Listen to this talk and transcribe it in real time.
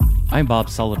I'm Bob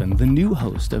Sullivan, the new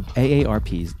host of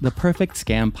AARP's The Perfect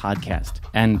Scam podcast.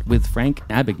 And with Frank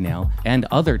Abagnale and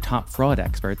other top fraud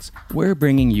experts, we're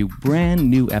bringing you brand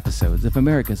new episodes of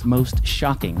America's most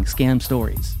shocking scam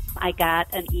stories. I got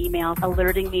an email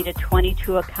alerting me to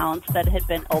 22 accounts that had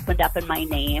been opened up in my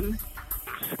name.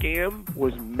 Scam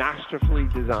was masterfully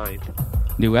designed.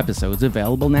 New episodes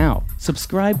available now.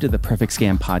 Subscribe to the Perfect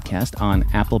Scam podcast on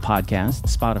Apple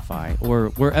Podcasts, Spotify,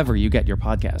 or wherever you get your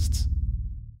podcasts.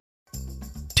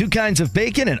 Two kinds of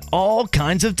bacon and all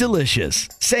kinds of delicious.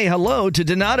 Say hello to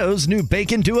Donato's new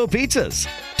Bacon Duo pizzas.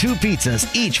 Two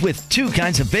pizzas, each with two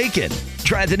kinds of bacon.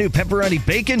 Try the new Pepperoni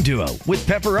Bacon Duo with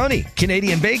pepperoni,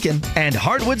 Canadian bacon, and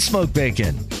hardwood smoked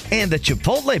bacon. And the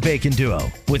Chipotle Bacon Duo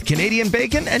with Canadian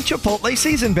bacon and Chipotle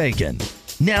seasoned bacon.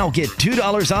 Now get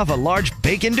 $2 off a large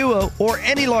Bacon Duo or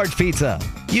any large pizza.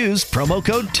 Use promo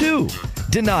code 2.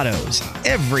 Donato's.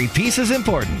 Every piece is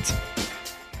important.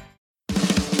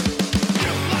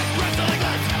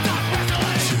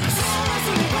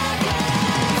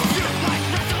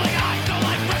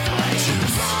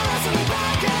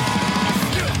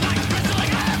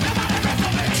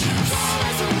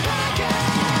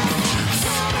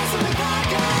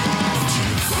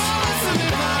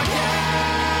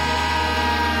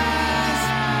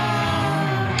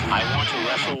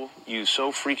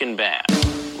 So freaking bad.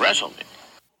 Wrestle me.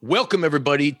 Welcome,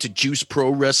 everybody, to Juice Pro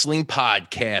Wrestling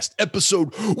Podcast,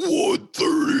 episode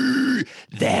 130.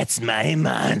 That's my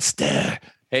monster.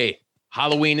 Hey,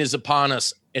 Halloween is upon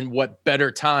us, and what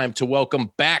better time to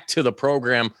welcome back to the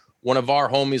program one of our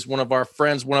homies, one of our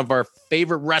friends, one of our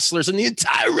favorite wrestlers in the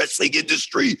entire wrestling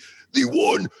industry, the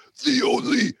one, the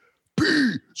only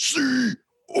PCO.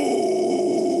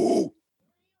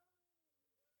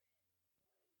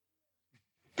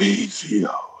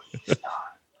 PCO.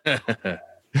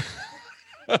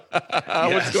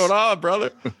 What's going on, brother?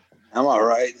 I'm all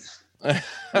right. How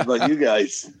about you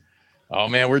guys? Oh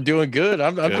man, we're doing good.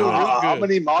 I'm doing really good. How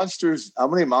many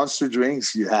monster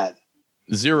drinks you had?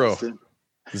 Zero.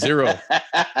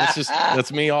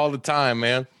 That's me all the time,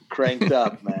 man. Cranked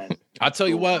up, man. I'll tell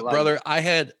you what, brother. I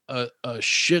had a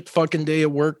shit fucking day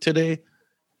at work today,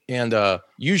 and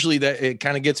usually that it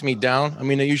kind of gets me down. I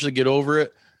mean, I usually get over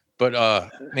it. But,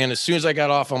 man, as soon as I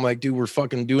got off, I'm like, dude, we're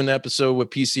fucking doing the episode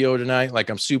with PCO tonight. Like,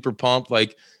 I'm super pumped.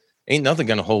 Like, ain't nothing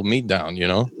going to hold me down, you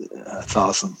know? That's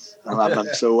awesome. I'm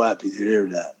so happy to hear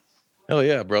that. Hell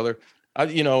yeah, brother.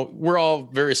 We're all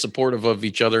very supportive of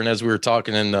each other. And as we were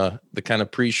talking in the kind of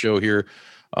pre-show here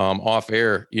off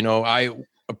air, I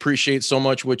appreciate so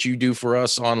much what you do for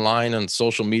us online and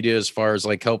social media as far as,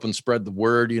 like, helping spread the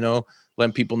word,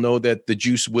 letting people know that the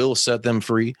juice will set them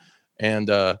free. And,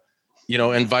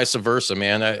 and vice versa,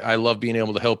 man. I love being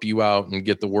able to help you out and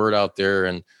get the word out there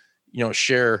and,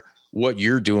 share what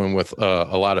you're doing with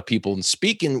a lot of people. And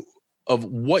speaking of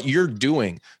what you're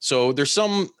doing, so there's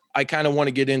some I kind of want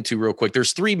to get into real quick.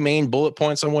 There's three main bullet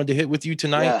points I wanted to hit with you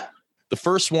tonight. Yeah. The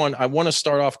first one, I want to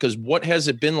start off because what has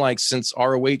it been like since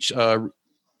ROH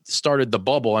started the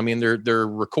bubble? I mean, they're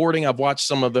recording. I've watched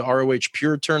some of the ROH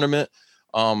Pure tournament.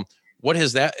 What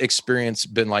has that experience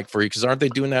been like for you? Because aren't they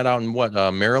doing that out in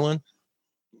Maryland?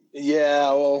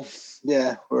 Yeah, well,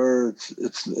 yeah,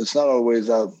 it's not always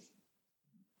out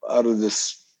of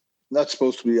this, not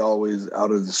supposed to be always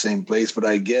out of the same place, but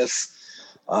I guess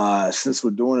since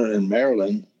we're doing it in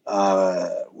Maryland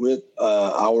with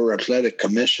our athletic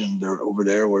commission, they're over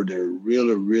there where they're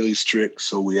really, really strict.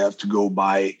 So we have to go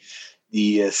by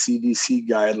the CDC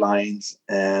guidelines,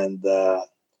 and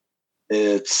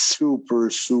it's super,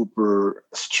 super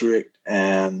strict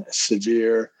and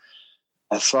severe.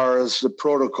 As far as the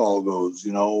protocol goes,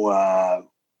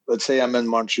 let's say I'm in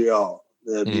Montreal.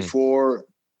 Before,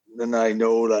 then I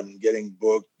know that I'm getting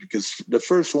booked because the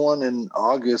first one in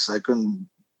August, I couldn't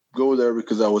go there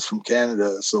because I was from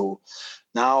Canada. So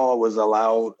now I was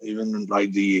allowed, even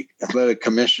like the athletic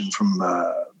commission from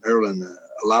Maryland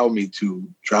allowed me to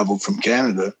travel from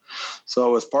Canada. So I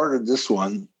was part of this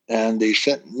one, and they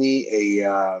sent me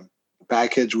a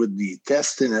package with the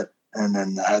test in it. And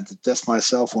then I had to test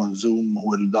myself on Zoom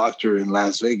with a doctor in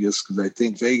Las Vegas because I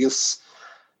think Vegas,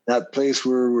 that place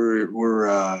where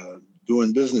we're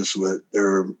doing business with,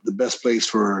 they're the best place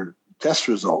for test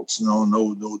results.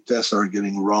 No tests are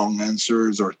getting wrong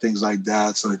answers or things like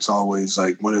that. So it's always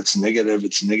like when it's negative,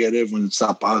 it's negative. When it's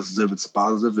not positive, it's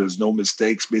positive. There's no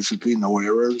mistakes, basically, no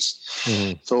errors.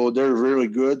 Mm-hmm. So they're really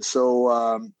good. So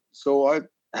I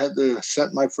had to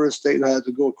set my first date. I had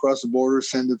to go across the border,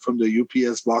 send it from the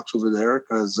UPS box over there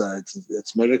because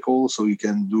it's medical, so you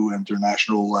can do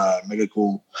international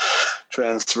medical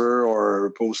transfer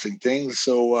or posting things.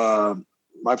 So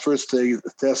my first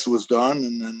test was done,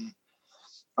 and then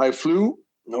I flew.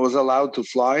 I was allowed to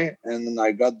fly, and then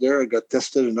I got there. I got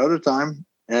tested another time,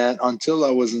 and until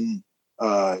I was in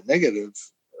negative,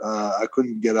 I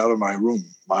couldn't get out of my room,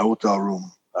 my hotel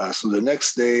room. So the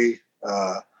next day,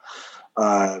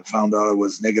 I found out I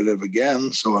was negative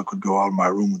again, so I could go out of my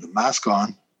room with a mask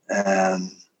on.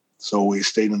 And so we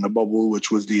stayed in the bubble,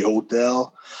 which was the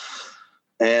hotel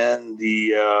and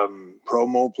the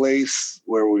promo place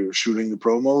where we were shooting the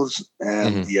promos,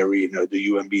 and the arena, the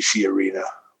UMBC arena,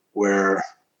 where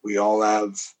we all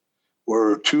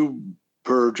we're 2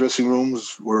 per dressing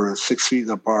rooms. We're 6 feet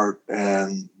apart,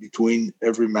 and between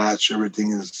every match,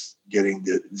 everything is getting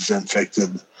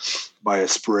disinfected by a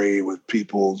spray with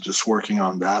people just working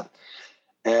on that.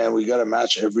 And we got a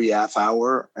match every half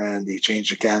hour, and they change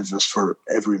the canvas for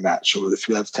every match. So if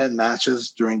you have 10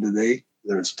 matches during the day,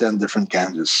 there's 10 different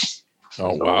canvases.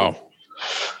 Oh, wow.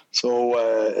 So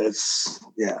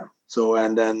So,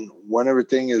 and then when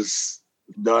everything is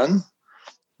done,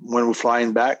 when we're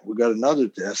flying back, we got another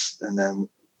test. And then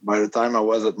by the time I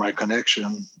was at my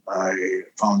connection, I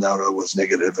found out I was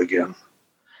negative again.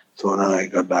 So then I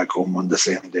got back home on the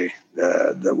same day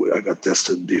that I got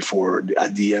tested before,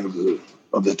 at the end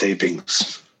of the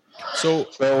tapings. So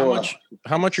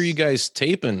how much are you guys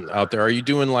taping out there? Are you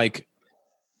doing like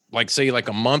say like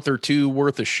a month or 2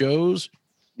 worth of shows?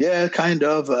 Yeah, kind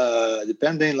of.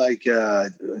 Depending,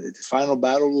 the final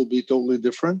battle will be totally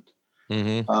different.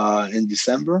 In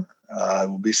December,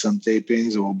 will be some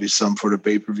tapings. There will be some for the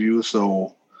pay-per-view.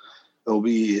 So there'll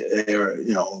be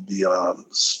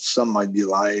some might be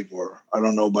live, or I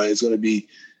don't know, but it's going to be.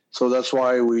 So that's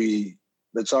why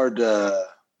it's hard to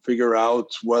figure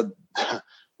out what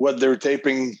they're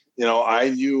taping. I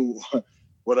knew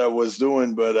what I was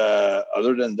doing, but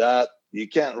other than that, you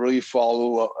can't really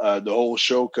follow the whole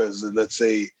show, because let's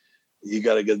say you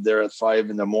got to get there at 5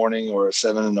 a.m. or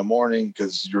 7 a.m.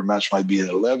 because your match might be at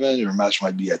 11, your match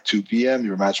might be at 2 p.m.,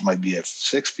 your match might be at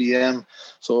 6 p.m.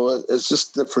 So it's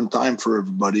just different time for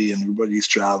everybody, and everybody's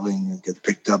traveling and get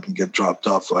picked up and get dropped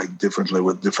off differently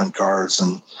with different cars.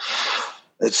 And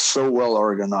it's so well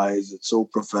organized. It's so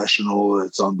professional.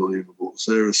 It's unbelievable.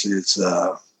 Seriously, it's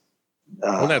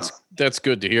well, that's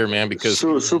good to hear, man, because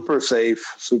super safe.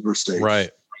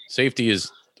 Right. Safety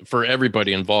is for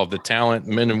everybody involved, the talent,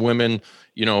 men and women,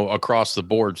 across the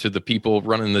board, to the people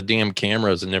running the damn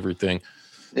cameras and everything.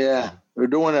 Yeah, they're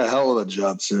doing a hell of a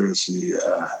job, seriously.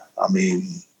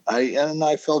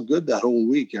 I felt good that whole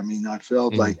week. I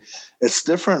felt like it's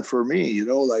different for me,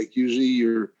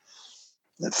 usually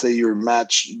let's say your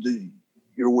match,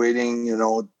 you're waiting,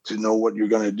 to know what you're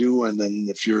going to do. And then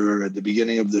if you're at the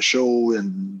beginning of the show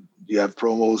and you have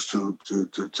promos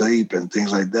to tape and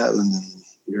things like that, and then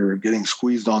you're getting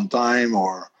squeezed on time,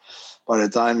 or by the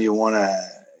time you want to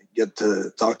get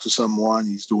to talk to someone,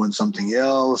 he's doing something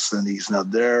else and he's not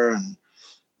there.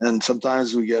 And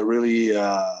sometimes we get really,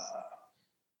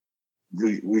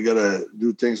 we got to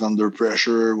do things under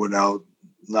pressure without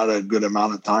not a good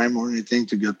amount of time or anything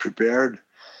to get prepared.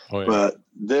 Oh, yeah. But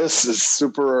this is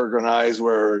super organized,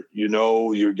 where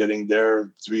you're getting there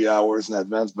 3 hours in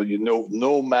advance, but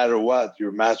no matter what,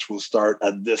 your match will start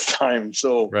at this time.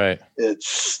 So right.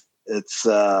 It's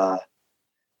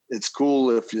cool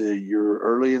if you're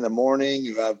early in the morning,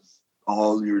 you have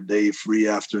all your day free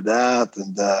after that,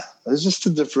 and it's just a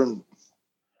different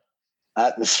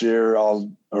atmosphere all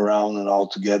around and all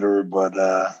together. But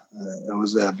it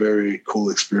was a very cool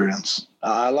experience.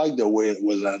 I like the way it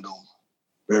was handled.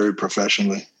 Very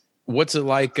professionally. What's it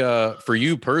like for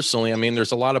you personally?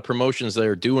 There's a lot of promotions that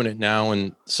are doing it now,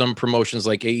 and some promotions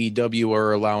like AEW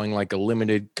are allowing like a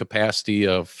limited capacity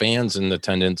of fans in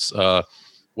attendance.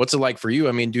 What's it like for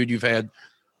you? Dude, you've had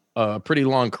a pretty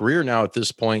long career now at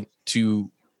this point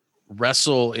to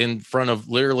wrestle in front of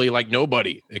literally like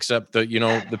nobody except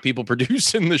the people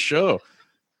producing the show.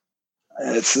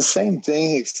 It's the same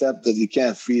thing, except that you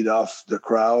can't feed off the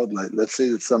crowd. Like, let's say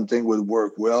that something would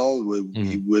work well.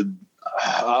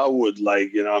 I would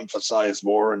emphasize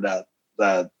more in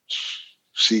that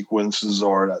sequences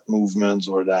or that movements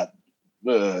or that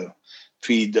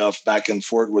feed off back and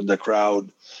forth with the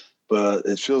crowd. But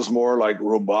it feels more like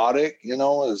robotic,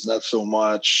 it's not so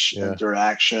much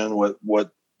interaction with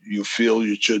what you feel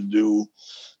you should do.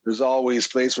 There's always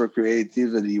place for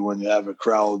creativity when you have a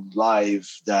crowd live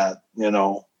that,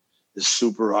 is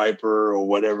super hyper or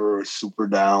whatever, or super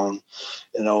down.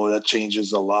 That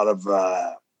changes a lot of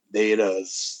data,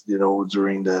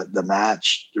 during the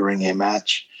match, during a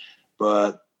match.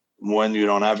 But when you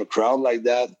don't have a crowd like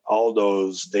that, all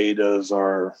those datas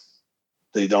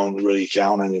they don't really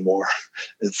count anymore.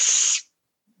 It's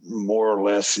more or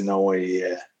less, and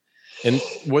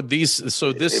what this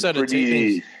set of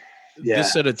tapings,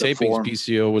 this set of tapings,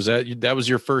 PCO, that was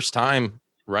your first time,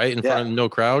 right, in front of no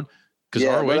crowd? Because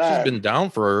ROH has been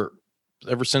down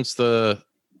ever since the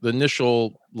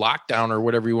initial lockdown or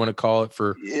whatever you want to call it.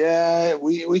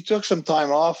 We took some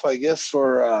time off, I guess,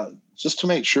 for just to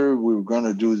make sure we were going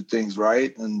to do the things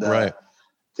right. And I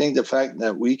think the fact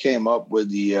that we came up with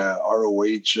the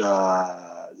ROH,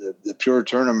 the Pure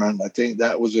tournament, I think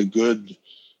that was a good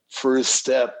first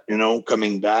step,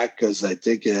 coming back, because I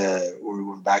think we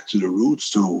went back to the roots,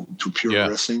 to pure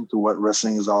wrestling, to what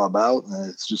wrestling is all about. And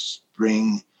it's just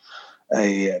bring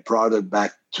a product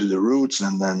back to the roots,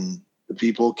 and then the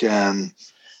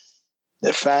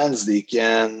fans, they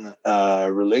can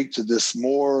relate to this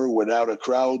more without a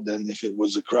crowd than if it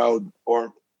was a crowd,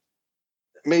 or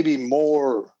maybe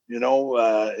more,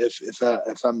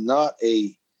 if I'm not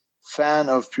a fan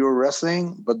of pure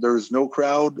wrestling, but there's no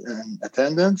crowd in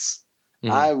attendance,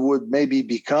 I would maybe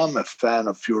become a fan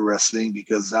of pure wrestling,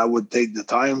 because I would take the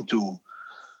time to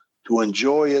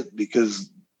enjoy it,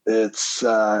 because it's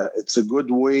a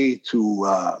good way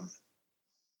to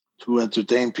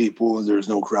entertain people, and there's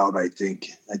no crowd. I think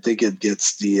it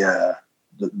gets the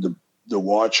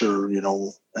watcher,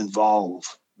 involved.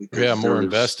 More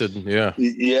invested.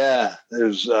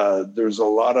 There's a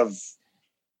lot of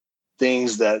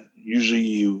things that usually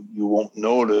you won't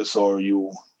notice, or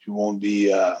you won't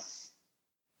be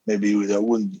maybe that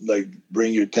wouldn't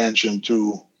bring your attention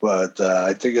to. But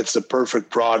I think it's the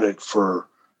perfect product for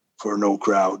no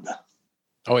crowd.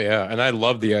 Oh yeah, and I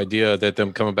love the idea that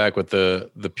them coming back with the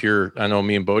pure. I know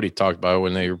me and Bodie talked about it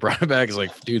when they brought it back. It's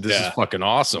like, dude, this is fucking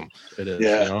awesome. It is.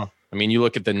 Yeah. I mean, you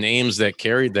look at the names that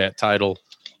carried that title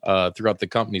throughout the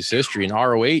company's history, and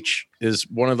ROH is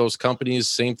one of those companies.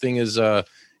 Same thing as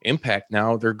Impact.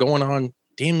 Now they're going on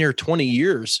damn near 20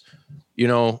 years.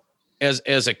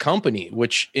 As a company,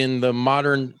 which in the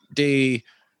modern day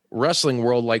wrestling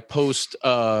world, like post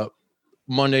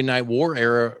Monday Night War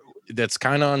era, that's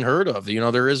kind of unheard of.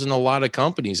 There isn't a lot of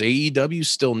companies. AEW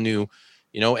still new.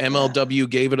 MLW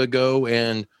gave it a go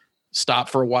and stopped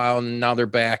for a while, and now they're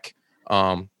back.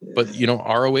 But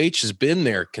ROH has been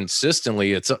there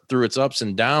consistently. It's through its ups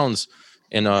and downs,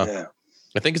 and I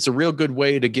think it's a real good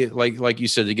way to get, like you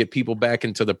said, to get people back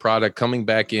into the product, coming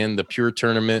back in the pure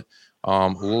tournament. A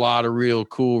lot of real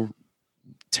cool,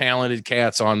 talented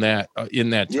cats on that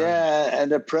in that tournament.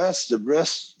 And the press has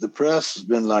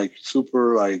been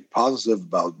super positive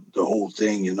about the whole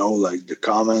thing, the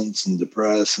comments and the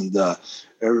press, and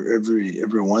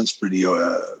everyone's pretty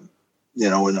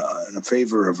in a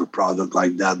favor of a product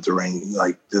like that during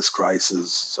this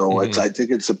crisis. So I think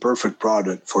it's a perfect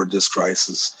product for this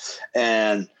crisis,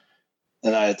 and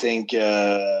I think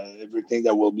everything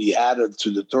that will be added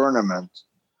to the tournament.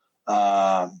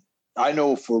 I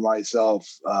know for myself,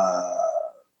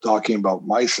 talking about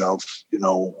myself,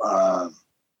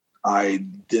 I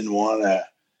didn't want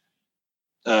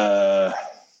to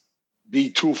be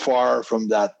too far from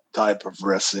that type of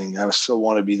wrestling. I still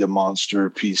want to be the monster.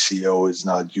 PCO is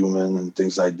not human and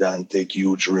things like that, and take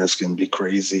huge risk and be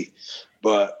crazy.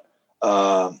 But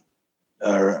I'm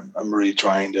really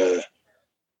trying to,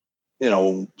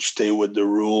 stay with the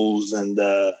rules, and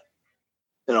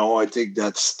I think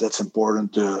that's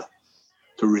important to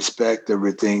respect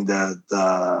everything that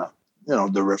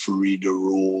the referee, the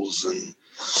rules, and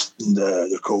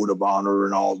the code of honor,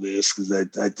 and all this, because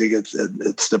I think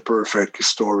it's the perfect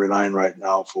storyline right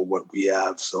now for what we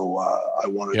have. So I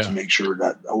wanted to make sure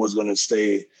that I was going to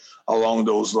stay along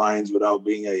those lines without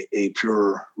being a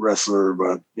pure wrestler,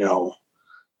 but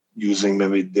using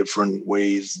maybe different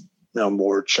ways,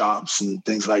 more chops and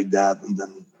things like that, and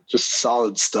then just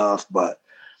solid stuff, but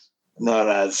not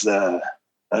as a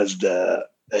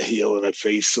heel and a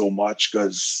face so much,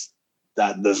 because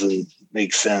that doesn't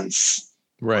make sense.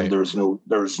 Right. There's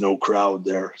no crowd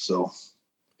there. So.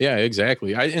 Yeah,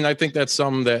 exactly. I think that's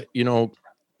something that,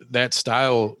 that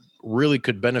style really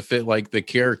could benefit the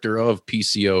character of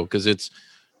PCO. Cause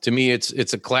to me,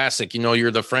 it's a classic,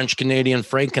 you're the French Canadian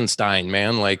Frankenstein,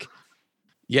 man.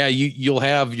 You'll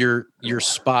have your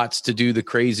spots to do the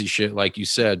crazy shit, like you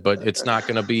said, but it's not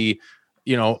going to be,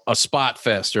 a spot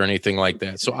fest or anything like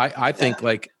that. So I think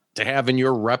to have in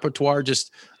your repertoire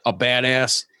just a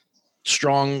badass,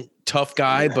 strong, tough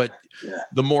guy, but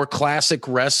the more classic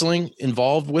wrestling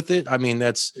involved with it. I mean,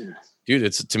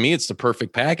 dude, to me, it's the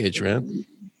perfect package, man.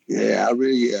 Yeah, I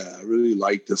really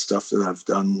like the stuff that I've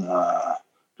done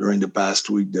during the past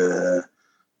week. That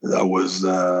was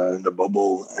in the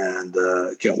bubble, and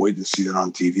can't wait to see it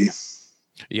on TV.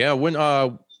 Yeah, when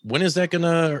is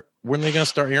that when are they gonna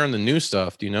start airing the new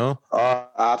stuff? Do you know?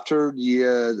 After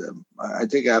I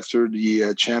think after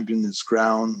the champion is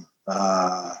crowned,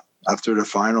 after the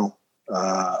final.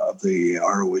 of the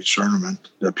ROH tournament,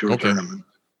 the pure tournament.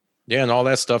 Yeah, and all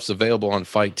that stuff's available on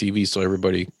Fight TV, so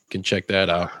everybody can check that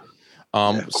out.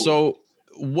 Cool. So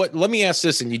let me ask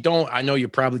this, and I know you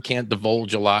probably can't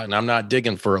divulge a lot, and I'm not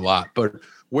digging for a lot, but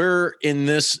where in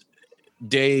this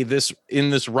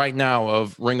right now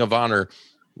of Ring of Honor,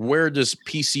 where does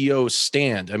PCO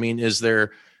stand? I mean, is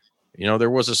there, there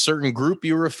was a certain group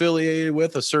you were affiliated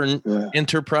with, a certain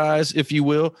enterprise, if you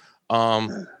will.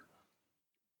 Where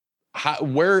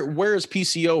is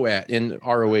PCO at in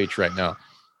ROH right now?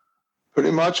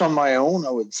 Pretty much on my own,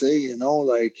 I would say. I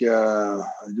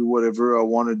do whatever I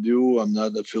want to do. I'm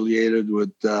not affiliated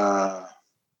with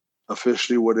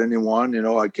officially with anyone.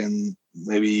 I can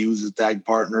maybe use a tag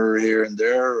partner here and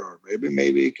there, or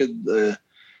maybe it could.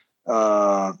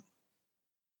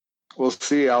 We'll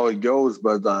see how it goes.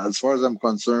 But as far as I'm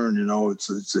concerned, it's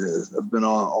I've been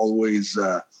always.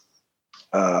 I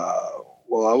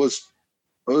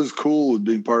was cool with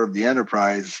being part of the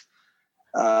enterprise.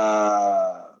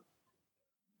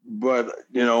 But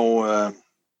I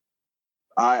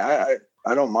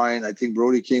don't mind. I think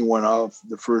Brody King went off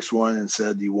the first one and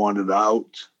said he wanted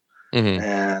out,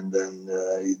 and then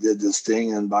he did this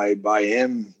thing. And by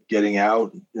him getting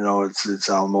out, it's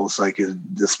almost like a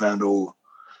dismantle.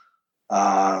 We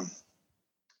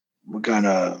kind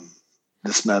of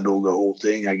dismantled the whole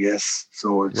thing, I guess.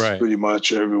 So it's pretty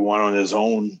much everyone on his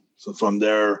own. So from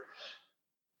there,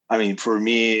 I mean, for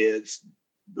me, it's.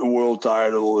 The world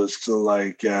title is still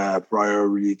like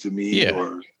priority to me.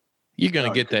 Yeah. You're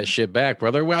going to get that shit back,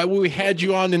 brother. We had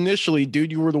you on initially,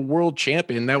 dude. You were the world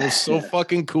champion. That was so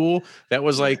fucking cool. That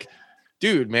was like,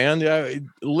 dude,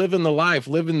 man, living the life,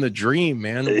 living the dream,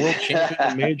 man. The world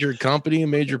champion, a major company, a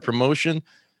major promotion.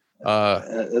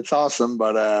 It's awesome.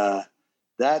 But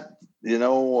that,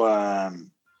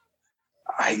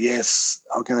 I guess,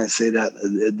 how can I say that?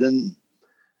 It didn't,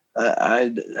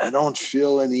 I don't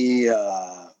feel any,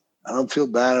 I don't feel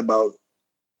bad about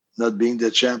not being the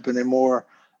champ anymore.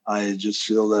 I just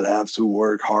feel that I have to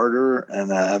work harder,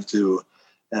 and I have to,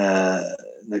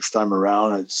 next time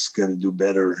around, I just got to do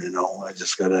better. I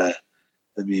just got to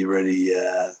be ready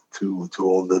to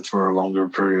hold it for a longer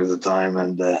period of time,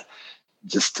 and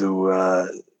just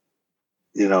to,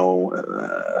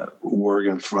 work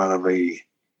in front of a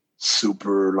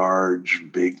super large,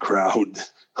 big crowd,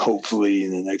 hopefully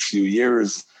in the next few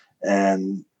years.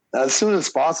 And as soon as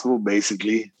possible,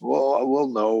 basically, we'll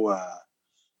know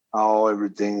how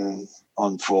everything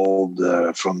unfold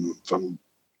from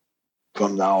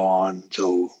now on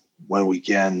till when we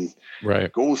can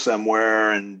go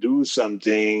somewhere and do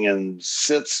something and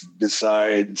sit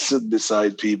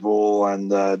beside people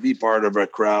and be part of a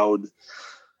crowd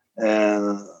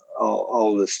and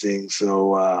all this thing.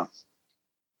 So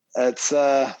it's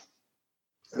a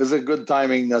good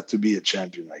timing not to be a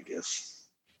champion, I guess.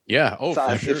 Yeah. Oh,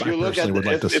 for sure. If you look at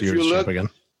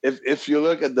if you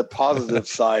look at the positive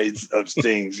sides of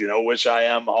things, which I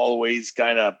am always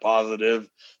kind of positive.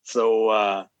 So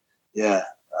at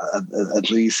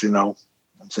least I'm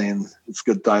saying it's a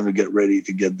good time to get ready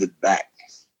to get it back.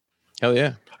 Hell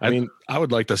yeah! I mean, I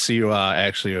would like to see you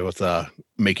actually with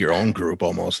make your own group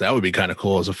almost. That would be kind of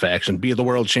cool as a faction. Be the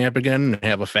world champ again and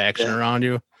have a faction around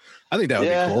you. I think that would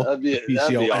be cool.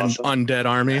 That'd be awesome. Undead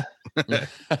army.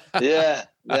 Yeah.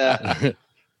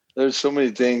 There's so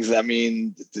many things. I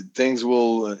mean, things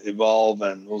will evolve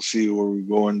and we'll see where we're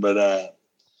going. But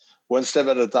one step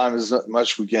at a time is not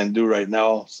much we can do right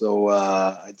now. So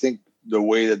I think the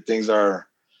way that things are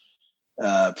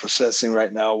processing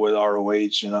right now with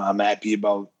ROH, I'm happy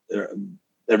about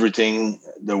everything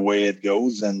the way it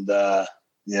goes. And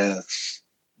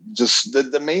just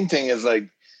the main thing is like,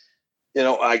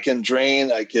 I can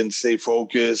train, I can stay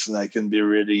focused, and I can be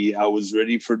ready. I was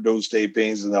ready for those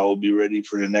tapings, and I will be ready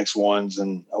for the next ones,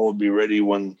 and I will be ready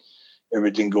when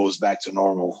everything goes back to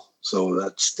normal.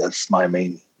 So that's my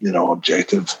main,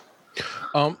 objective.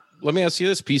 Let me ask you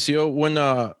this, PCO. When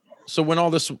all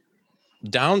this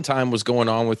downtime was going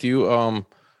on with you,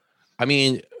 I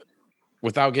mean,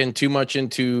 without getting too much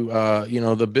into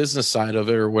the business side of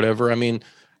it or whatever, I mean,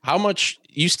 how much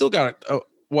you still got?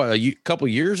 A couple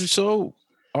years or so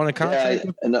on a contract?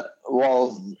 Yeah, and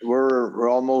we're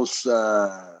almost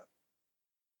done.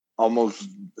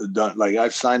 Like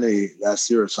last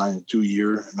year I signed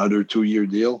another 2-year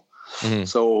deal. Mm-hmm.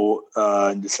 So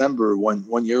in December,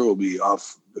 one year will be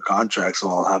off the contract, so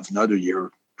I'll have another year,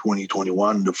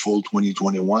 2021, the full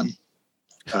 2021.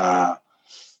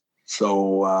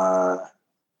 So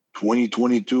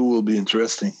 2022 will be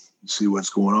interesting. See what's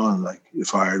going on. Like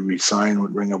if I resign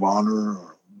with Ring of Honor or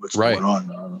what's going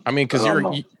on. I mean, because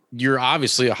you're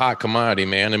obviously a hot commodity,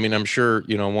 man. I mean, I'm sure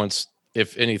once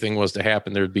if anything was to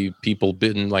happen, there'd be people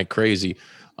bidding like crazy.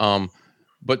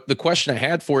 But the question I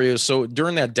had for you is, so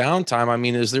during that downtime, I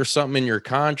mean, is there something in your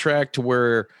contract to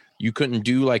where you couldn't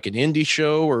do like an indie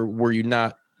show, or were you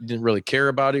didn't really care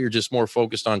about it? You're just more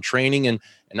focused on training and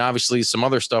obviously some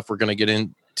other stuff we're going to get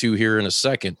into here in a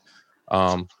second.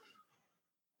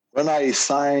 When I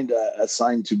signed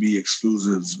to be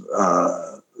exclusive,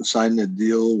 signed a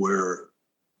deal where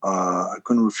I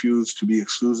couldn't refuse to be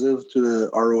exclusive to the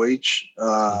ROH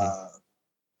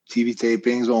TV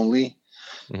tapings only,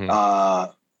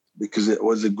 because it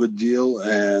was a good deal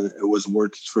and it was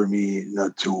worth it for me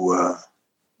not to,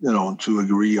 to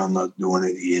agree on not doing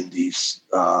any indies.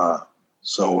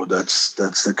 So that's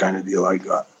the kind of deal I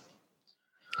got.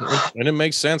 And it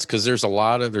makes sense because there's a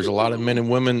lot of men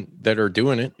and women that are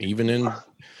doing it, even in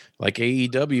like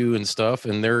AEW and stuff,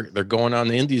 and they're going on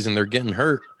the indies and they're getting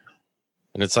hurt.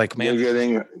 And it's like, man,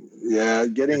 getting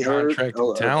hurt.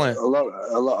 Talent. A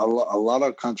lot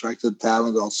of contracted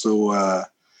talent also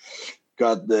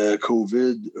got the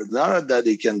COVID. Not that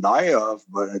they can die of,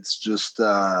 but it's just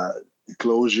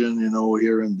eclosion,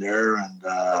 here and there, and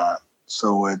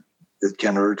so it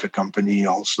can hurt a company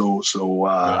also. So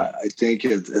I think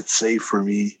it's safe for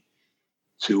me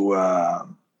to. I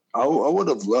would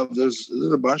have loved. There's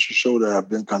a bunch of shows that have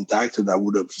been contacted. I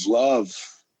would have loved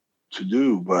to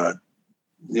do, but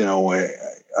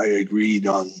I agreed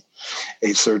on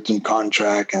a certain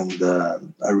contract,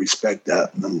 and I respect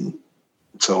that. And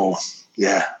so,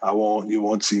 you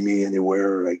won't see me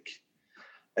anywhere. Like,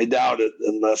 I doubt it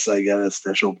unless I get a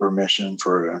special permission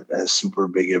for a super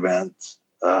big event.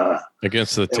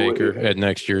 Against the Taker at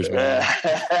next year's match.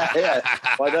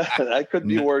 That could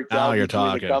be worked out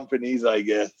between the companies, I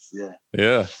guess.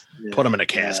 Yeah. Put them in a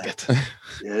casket.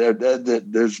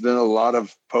 There's been a lot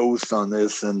of posts on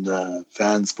this, and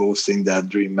fans posting that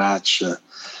dream match. And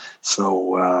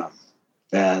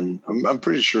I'm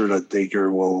pretty sure that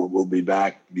Taker will be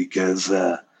back, because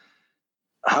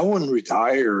I wouldn't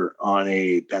retire on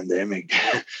a pandemic.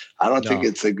 I don't think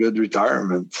it's a good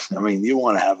retirement. I mean, you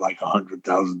want to have like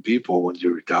 100,000 people when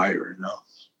you retire,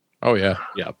 Oh, yeah.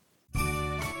 Yep.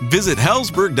 Visit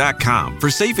Hellsberg.com for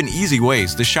safe and easy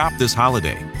ways to shop this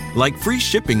holiday, like free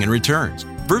shipping and returns,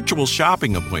 virtual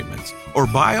shopping appointments, or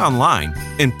buy online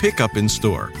and pick up in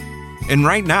store. And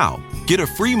right now, get a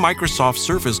free Microsoft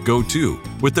Surface Go 2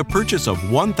 with the purchase of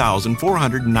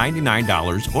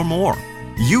 $1,499 or more.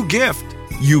 You gift,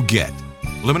 you get.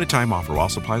 Limited time offer while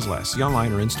supplies last. See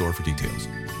online or in store for details.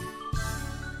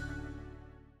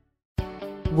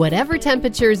 Whatever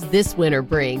temperatures this winter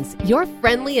brings, your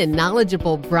friendly and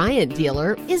knowledgeable Bryant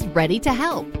dealer is ready to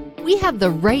help. We have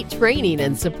the right training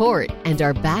and support and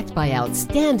are backed by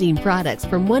outstanding products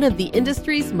from one of the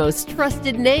industry's most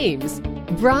trusted names,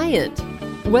 Bryant.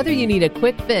 Whether you need a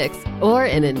quick fix or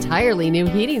an entirely new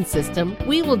heating system,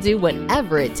 we will do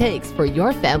whatever it takes for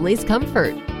your family's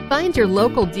comfort. Find your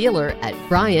local dealer at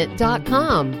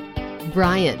Bryant.com.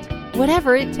 Bryant,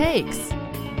 whatever it takes.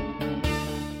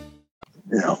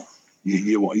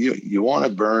 You want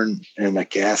to burn in a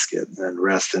casket and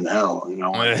rest in hell. You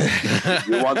want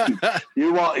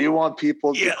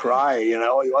people to cry. You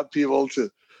want people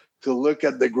to look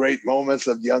at the great moments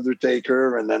of the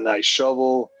Undertaker, and then I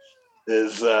shovel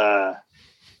his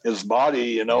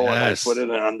body. And I put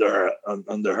it under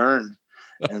Hearn.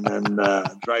 And then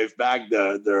drive back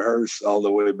the hearse all the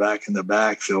way back in the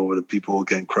back, so the people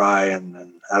can cry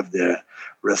and have the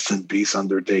rest in peace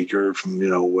Undertaker from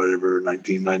whatever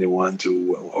 1991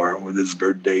 or with his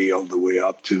birthday all the way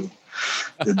up to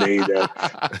the day that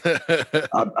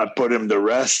I put him to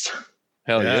rest.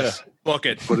 Hell yeah, book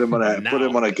it. Put him on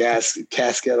a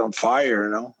casket on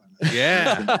fire.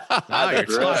 Yeah. Now you're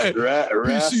talking.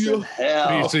 PCO.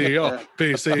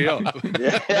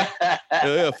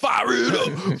 Yeah. Fire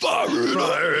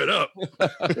it up.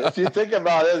 If you think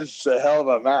about it, it's a hell of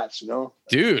a match,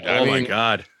 Dude. My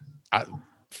God.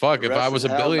 If I was a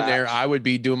billionaire, I would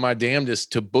be doing my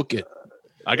damnedest to book it.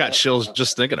 I got chills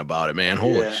just thinking about it, man.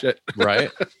 Holy shit.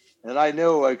 Right. And I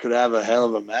knew I could have a hell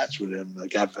of a match with him.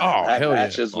 Like I've had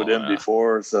matches with him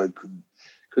before, so it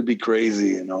could be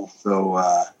crazy, So,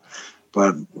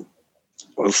 but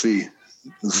we'll see.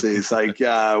 It's like,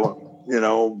 I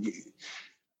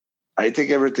think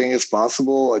everything is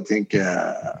possible. I think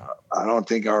I don't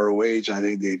think ROH. I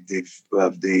think they've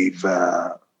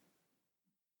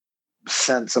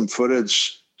sent some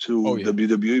footage to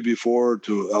WWE before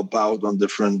to help out on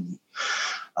different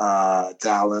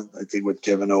talent. I think with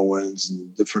Kevin Owens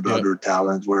and different other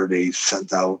talent, where they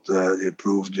sent out, they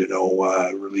approved,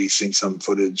 releasing some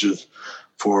footage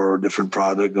for different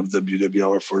product of WWE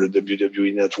or for the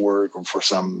WWE network or for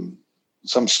some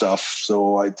some stuff.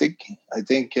 So I think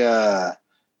they can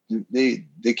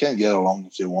get along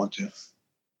if they want to.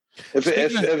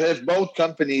 If both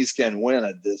companies can win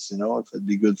at this, if it'd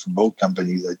be good for both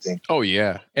companies, I think. Oh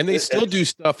yeah, and they still do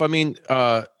stuff. I mean,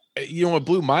 what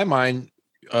blew my mind.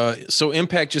 So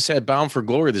Impact just had Bound for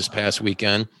Glory this past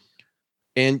weekend,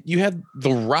 and you had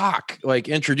The Rock like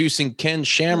introducing Ken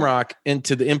Shamrock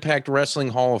into the Impact Wrestling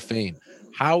Hall of Fame.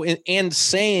 And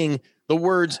saying the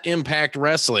words Impact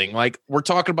Wrestling, like we're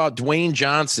talking about Dwayne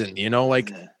Johnson,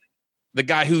 the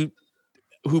guy who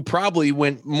probably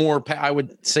went more, I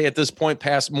would say at this point,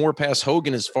 past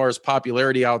Hogan as far as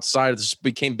popularity outside of this,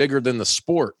 became bigger than the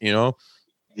sport, The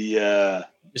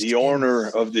owner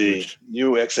of the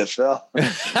new XFL.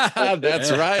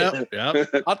 That's right.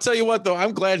 Yep. I'll tell you what, though,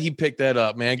 I'm glad he picked that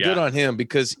up, man. Good on him,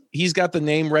 because he's got the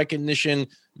name recognition,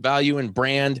 value, and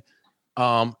brand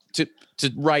to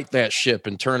right that ship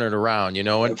and turn it around,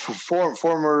 And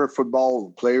former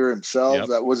football player himself,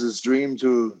 that was his dream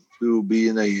to be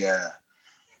in a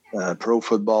pro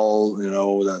football.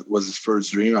 That was his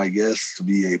first dream, I guess, to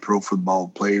be a pro football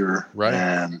player. Right.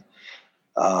 And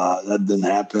that didn't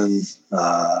happen.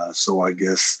 So I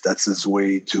guess that's his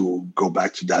way to go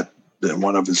back to that,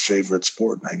 one of his favorite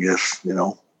sport, I guess,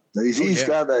 He's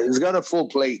got a full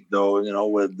plate though,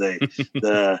 with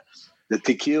the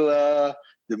tequila,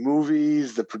 the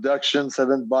movies, the production,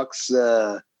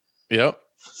 $7. Yep.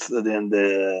 So then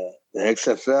the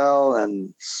XFL,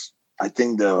 and I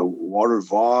think the water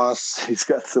Voss. He's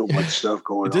got so much stuff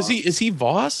going on. Is he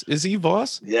Voss? Is he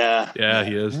Voss? Yeah. Yeah,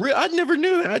 he is. I never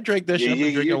knew that. I drank that shit.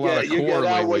 You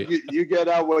get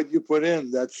out what you put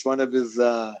in. That's one of his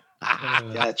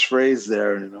catchphrase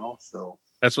there, So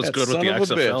that's what's good with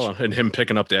the XFL and him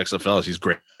picking up the XFL is he's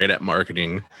great at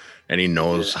marketing, and he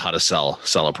knows how to sell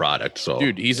a product. So,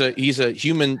 dude, he's a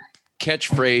human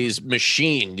catchphrase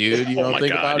machine, dude.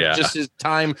 Think about it. Just his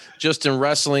time just in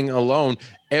wrestling alone.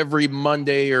 Every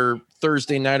Monday or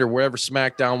Thursday night or wherever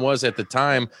SmackDown was at the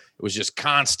time, it was just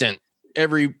constant.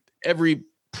 Every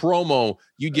promo,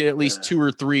 you get at least 2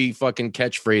 or 3 fucking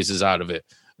catchphrases out of it.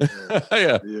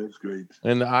 Yeah, it's great.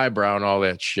 And the eyebrow and all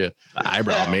that shit. The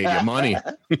eyebrow made you money.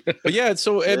 But yeah,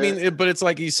 so I mean, but it's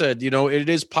like you said, it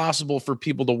is possible for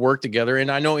people to work together,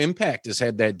 and I know Impact has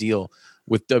had that deal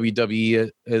with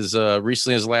WWE as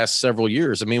recently as the last several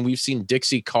years. I mean, we've seen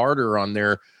Dixie Carter on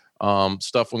their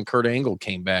stuff when Kurt Angle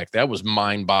came back. That was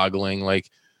mind-boggling.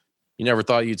 Like, you never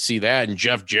thought you'd see that, and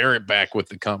Jeff Jarrett back with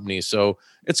the company. So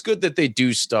it's good that they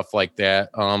do stuff like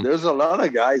that. There's a lot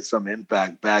of guys from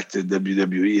Impact back to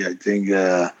WWE. I think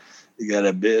you got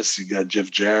Abyss, you got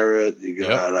Jeff Jarrett, you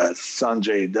got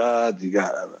Sanjay Dutt, you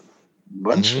got a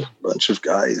bunch of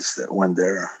guys that went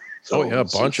there. So a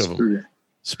bunch of them.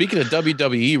 Speaking of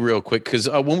WWE real quick, because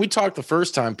when we talked the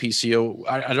first time, PCO,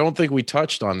 I don't think we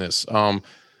touched on this.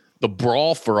 The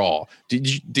Brawl for All.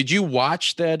 Did you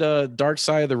watch that Dark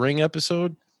Side of the Ring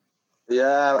episode?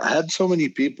 Yeah, I had so many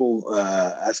people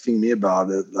asking me about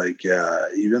it, like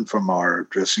even from our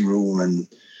dressing room and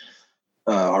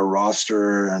our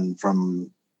roster, and from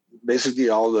basically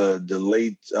all the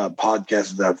late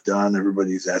podcasts that I've done.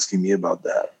 Everybody's asking me about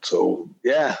that. So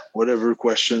yeah, whatever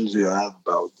questions you have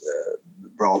about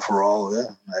Brawl for All. Yeah,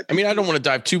 I mean, I don't want to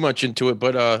dive too much into it,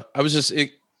 but I was just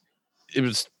it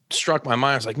was struck my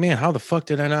mind. I was like, man, how the fuck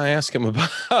did I not ask him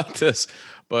about this?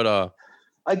 But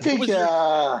I think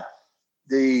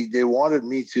they wanted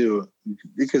me to,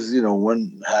 because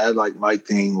one had like my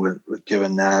thing with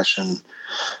Kevin Nash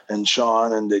and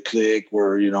Sean and the clique,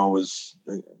 where was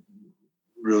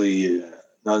really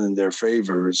not in their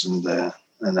favors,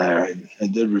 and I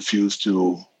did refuse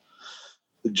to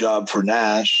the job for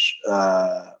Nash.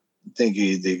 I think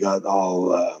they got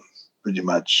all pretty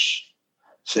much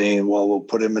saying, well, we'll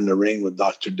put him in the ring with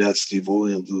Dr. Death, Steve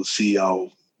Williams. We'll see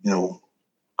how,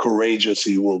 courageous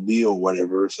he will be or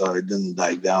whatever. So I didn't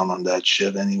dive down on that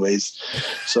shit anyways.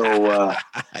 So,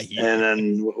 and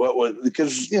then what was,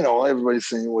 because, everybody's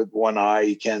saying with one eye,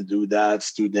 you can't do that.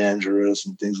 It's too dangerous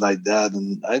and things like that.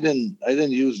 And I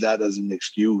didn't use that as an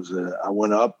excuse. I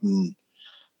went up and,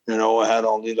 I had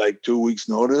only like 2 weeks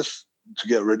notice to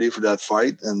get ready for that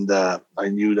fight. And I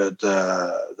knew that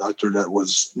doctor that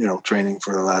was, training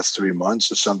for the last 3 months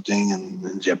or something. And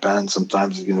in Japan,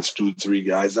 sometimes you can have 2 or 3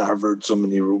 guys. I've heard so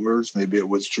many rumors. Maybe it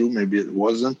was true. Maybe it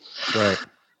wasn't. Right.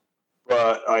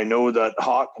 But I know that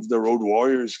Hawk of the Road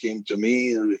Warriors came to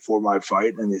me before my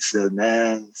fight, and he said,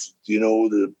 man,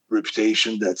 the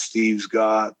reputation that Steve's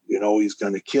got, he's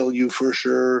going to kill you for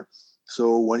sure.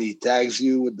 So when he tags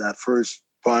you with that first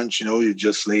punch, you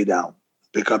just lay down.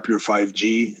 Pick up your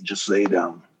 5G and just lay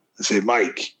down. I say,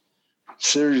 Mike,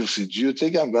 seriously, do you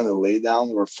think I'm going to lay down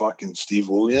for fucking Steve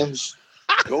Williams?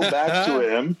 Go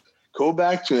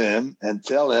back to him and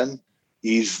tell him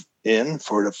he's in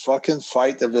for the fucking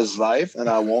fight of his life, and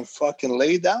I won't fucking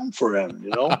lay down for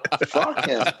him. Fuck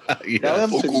him. Tell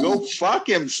him to go fuck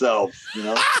himself.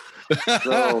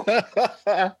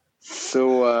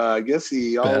 So I guess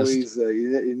he always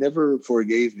he never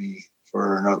forgave me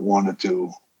for not wanting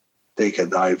to take a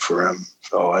dive for him.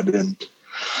 So I didn't.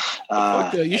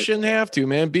 You shouldn't have to,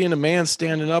 man. Being a man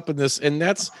standing up in this, and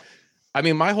that's. I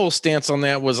mean, my whole stance on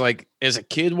that was like, as a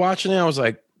kid watching it, I was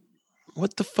like,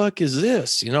 what the fuck is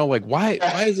this? Why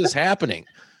is this happening?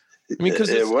 I mean, because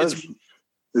it was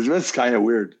kind of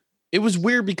weird. It was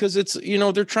weird because it's,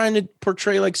 they're trying to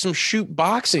portray like some shoot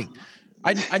boxing.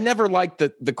 I never liked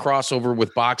the crossover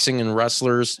with boxing and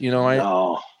wrestlers,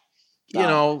 that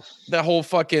whole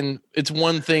fucking, it's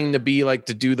one thing to be like,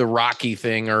 to do the Rocky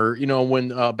thing, or, when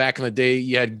back in the day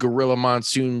you had Gorilla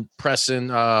Monsoon pressing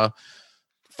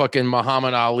fucking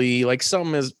Muhammad Ali, like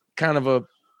something is kind of a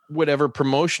whatever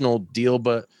promotional deal,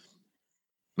 but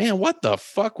man, what the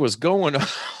fuck was going on?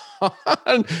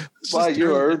 Well,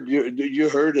 you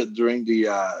heard it during the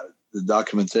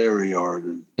documentary or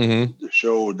the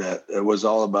show that it was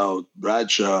all about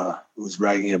Bradshaw was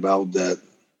bragging about that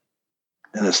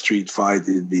in a street fight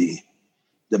he'd be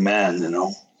the man,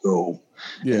 So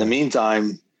in the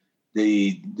meantime,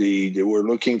 they were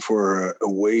looking for a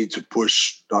way to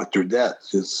push Dr. Death,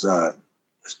 because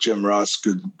Jim Ross,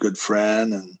 good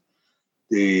friend, and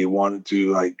they wanted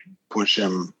to push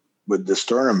him with this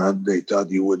tournament. They thought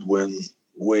he would win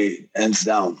hands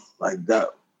down, like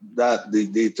that.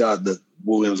 They thought that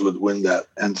Williams would win that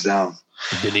hands down.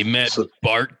 Then he met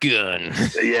Bart Gunn.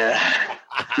 Yeah.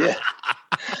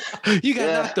 You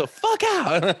got knocked the fuck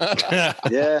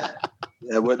out. Yeah,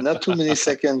 but not too many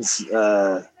seconds.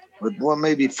 But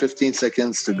maybe 15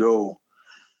 seconds to go,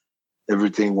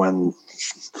 everything went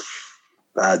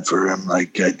bad for him. I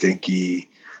think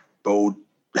both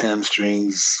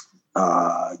hamstrings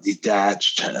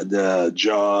detached, the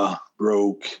jaw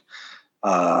broke,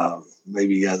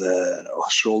 maybe he had a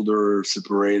shoulder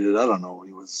separated. I don't know.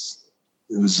 He was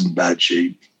in bad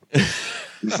shape. It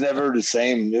was never the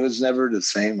same. It was never the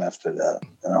same after that.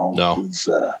 No.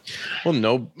 Well,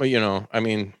 no, I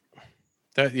mean.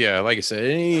 That, like I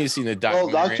said, you seen the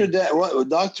documentary.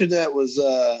 Dr. Dat was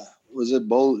a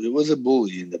bully. It was a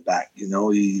bully in the back. He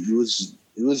was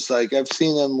like, I've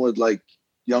seen him with like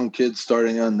young kids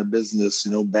starting on the business.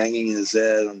 Banging his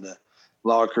head on the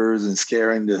lockers and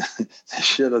scaring the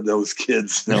shit of those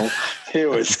kids. They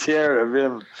were scared of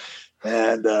him,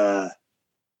 and I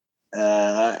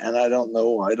don't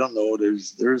know.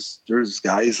 There's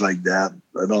guys like that.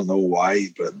 I don't know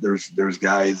why, but there's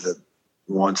guys that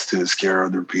wants to scare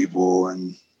other people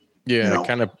and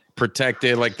kind of protect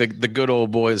it, like the good old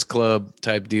boys club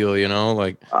type deal, I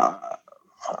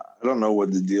don't know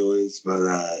what the deal is, but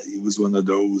he was one of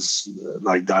those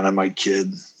like Dynamite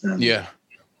Kid. And,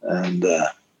 I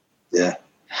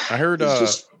heard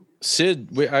Sid.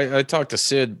 I talked to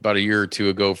Sid about a year or two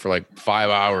ago for like 5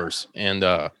 hours, and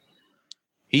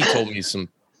he told me some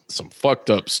fucked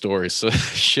up stories. So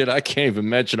shit I can't even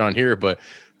mention on here, but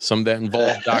some that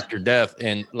involved Dr. Death.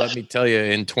 And let me tell you,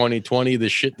 in 2020, the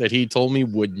shit that he told me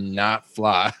would not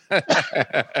fly.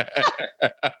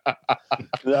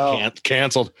 No.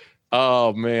 Canceled.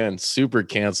 Oh, man. Super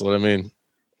canceled. I mean,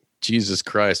 Jesus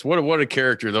Christ. What a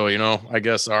character, though, I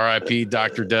guess RIP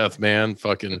Dr. Death, man.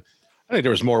 Fucking. I think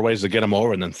there was more ways to get him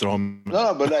over than throw him.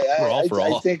 No, but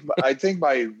I think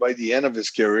by the end of his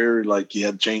career, like he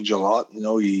had changed a lot.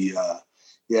 He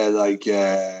had like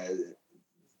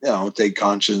take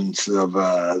conscience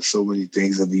of so many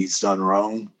things that he's done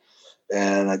wrong,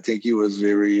 and I think he was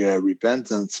very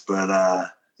repentant.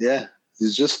 But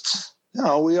he's just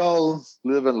we all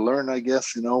live and learn, I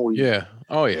guess.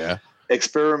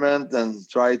 Experiment and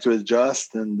try to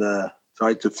adjust and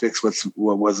try to fix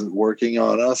what wasn't working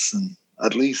on us. And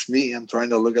at least me, I'm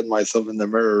trying to look at myself in the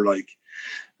mirror, like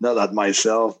not at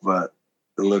myself, but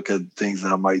to look at things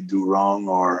that I might do wrong,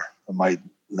 or I might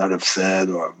not have said,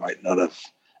 or I might not have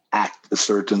act a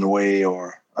certain way,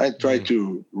 or I try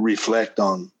to reflect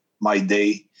on my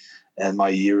day and my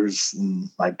years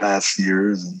and my past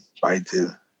years and try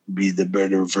to be the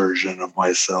better version of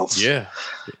myself. Yeah,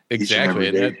 exactly.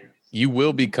 And you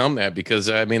will become that, because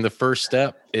I mean, the first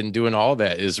step in doing all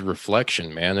that is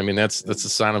reflection, man. I mean, that's a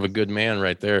sign of a good man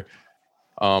right there.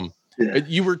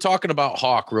 You were talking about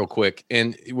Hawk real quick,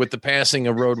 and with the passing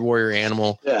of Road Warrior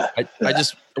Animal, I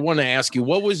just want to ask you,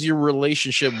 what was your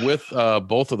relationship with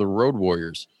both of the Road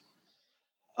Warriors?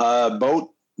 Both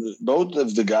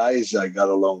of the guys, I got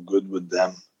along good with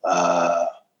them.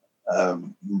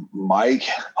 Mike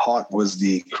Hawk was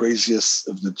the craziest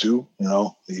of the two. You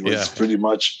know, he was pretty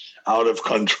much out of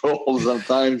control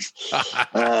sometimes,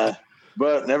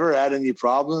 but never had any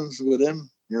problems with him.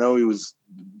 You know,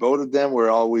 both of them were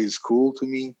always cool to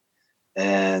me,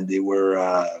 and they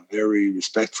were very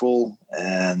respectful.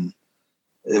 And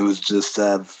it was just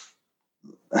I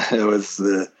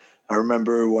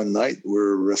remember one night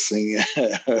we're wrestling at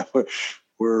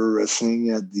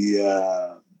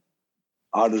the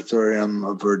Auditorium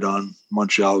of Verdun,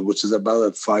 Montreal, which is about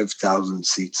a 5,000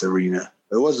 seats arena.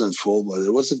 It wasn't full, but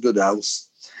it was a good house.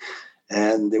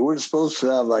 And they were supposed to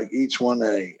have like each one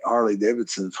a Harley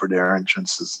Davidson for their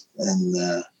entrances.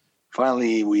 And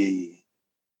finally,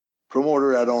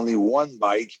 promoter had only one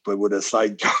bike, but with a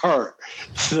sidecar.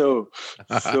 So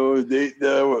they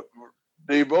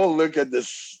both look at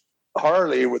this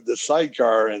Harley with the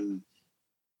sidecar, and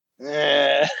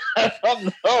I don't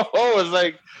know. I was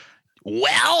like,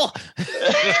 well,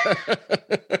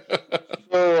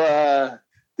 so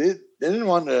they didn't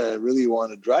really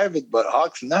want to drive it, but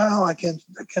Hawks, no, I can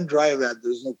drive that.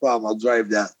 There's no problem. I'll drive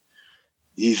that.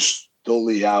 He's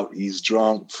totally out. He's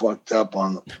drunk, fucked up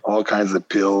on all kinds of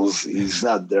pills. He's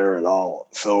not there at all.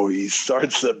 So he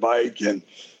starts the bike, and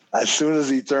as soon as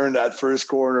he turned that first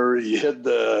corner, he hit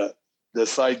the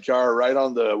sidecar right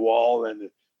on the wall, and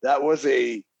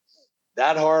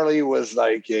that Harley was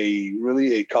like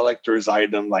a collector's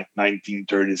item, like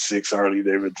 1936 Harley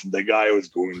Davidson. The guy was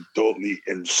going totally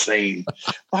insane.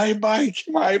 My bike.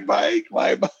 Right.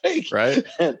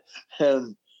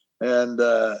 And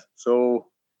so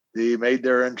they made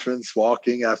their entrance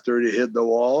walking after they hit the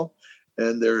wall,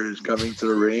 and they're coming to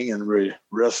the ring and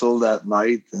wrestled that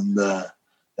night. And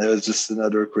it was just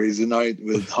another crazy night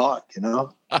with Hawk, you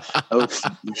know.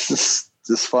 It's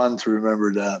just fun to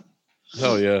remember that.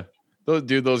 Oh yeah.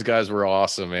 Those guys were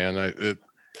awesome, man.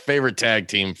 Favorite tag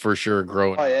team for sure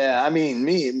growing up. Oh, yeah. I mean,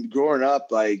 me growing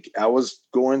up, like I was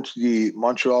going to the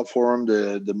Montreal Forum,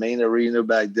 the main arena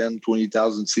back then,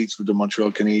 20,000 seats where the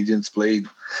Montreal Canadiens played.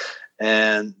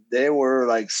 And they were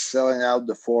like selling out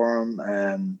the Forum.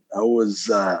 And I always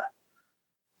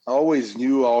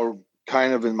knew how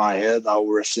kind of in my head how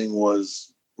wrestling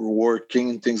was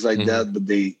working and things like that. But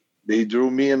they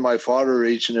drew me and my father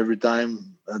each and every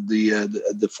time at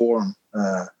the Forum.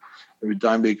 Every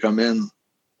time they come in,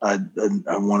 I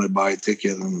want to buy a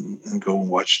ticket and go and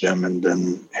watch them. And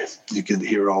then you could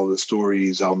hear all the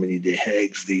stories, how many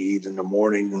eggs they eat in the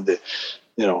morning. And the,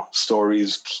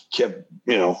 stories kept,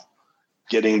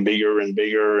 getting bigger and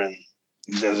bigger, and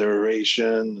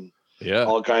exaggeration, and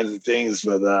all kinds of things.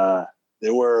 But they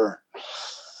were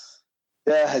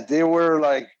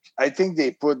like, I think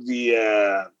they put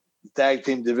the tag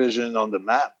team division on the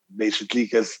map, basically,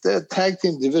 because the tag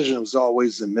team division was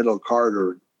always the middle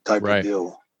Carter type of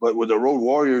deal. But with the Road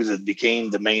Warriors, it became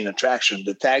the main attraction.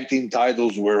 The tag team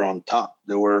titles were on top.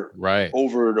 They were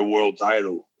over the world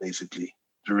title, basically.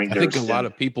 I think a lot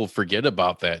of people forget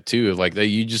about that too. Like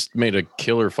you just made a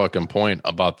killer fucking point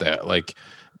about that. Like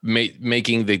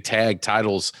making the tag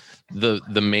titles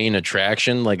the main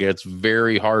attraction. Like it's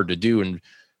very hard to do. And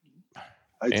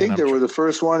I think they were the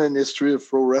first one in history of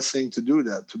pro wrestling to do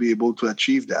that, to be able to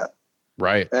achieve that.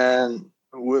 Right. And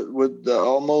with the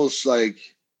almost like,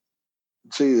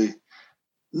 see,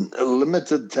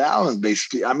 limited talent,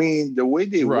 basically. I mean, the way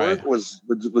they work was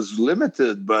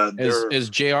limited, but as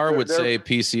JR would say,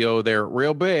 PCO, they're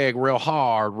real big, real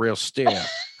hard, real stiff.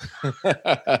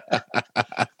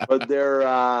 But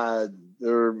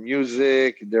their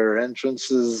music, their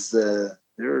entrances, the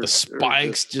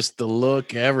spikes, just the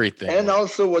look, everything. And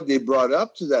also what they brought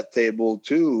up to that table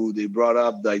too, they brought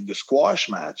up like the squash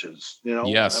matches,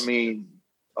 Yes. I mean,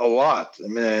 a lot. I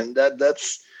mean,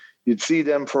 that's, you'd see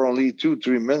them for only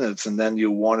 2-3 minutes, and then you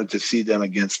wanted to see them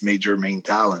against major main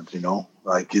talent,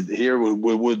 like here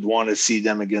we would want to see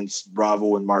them against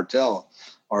Bravo and Martel,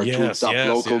 our two top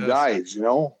local guys,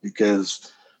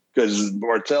 because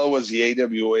Martel was the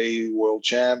AWA world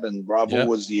champ and Bravo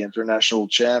was the international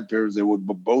champ. They were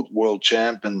both world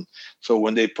champ. And so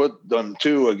when they put them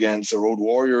two against the Road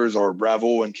Warriors, or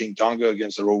Bravo and King Tonga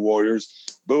against the Road Warriors,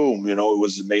 boom, it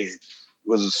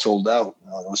was sold out.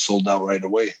 It was sold out right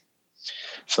away.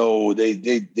 So they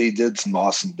did some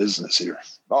awesome business here,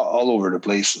 all over the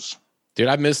places. Dude,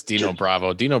 I miss Dino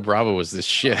Bravo. Dino Bravo was this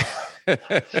shit.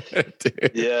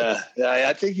 Yeah.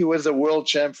 I think he was a world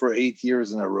champ for 8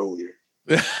 years in a row here.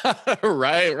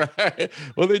 Right.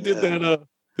 Well, they did that.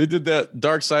 They did that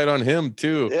dark side on him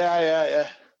too. Yeah.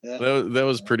 That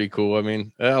was pretty cool. I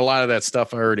mean, a lot of that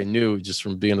stuff I already knew just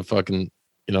from being a fucking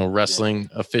wrestling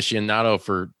aficionado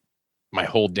for my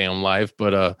whole damn life.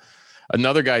 But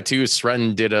Another guy too,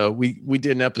 Sretton did we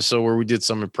did an episode where we did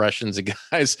some impressions of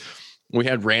guys. We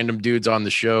had random dudes on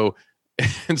the show,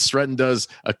 and Sretton does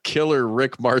a killer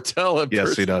Rick Martel.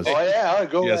 Yes, he does. Oh yeah,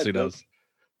 go yes, ahead, he does.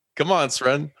 Come on,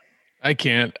 Sretton. I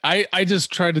can't. I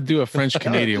just try to do a French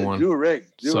Canadian one. Do Rick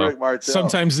Martel.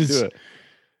 Sometimes it's.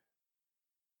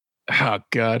 Oh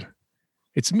God,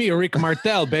 it's me, Rick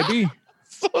Martel, baby.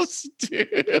 So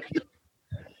stupid.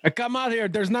 I come out here.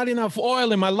 There's not enough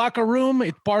oil in my locker room.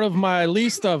 It's part of my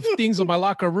list of things in my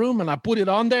locker room, and I put it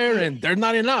on there, and there's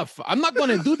not enough. I'm not going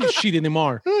to do this shit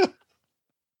anymore. That's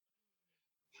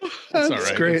all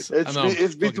right. great.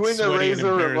 It's between the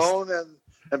Razor Ramon and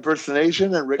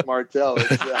impersonation and Rick Martel.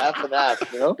 It's half and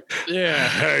half, you know? Yeah.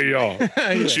 Hey, yo,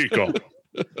 Chico.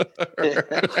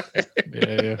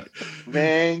 Yeah.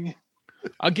 Bang.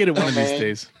 I'll get it one of these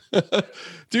days.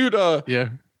 Dude, yeah.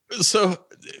 So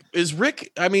is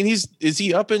Rick, I mean, is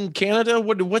he up in Canada?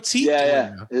 What's he doing?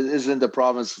 Yeah. It is in the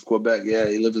province of Quebec. Yeah,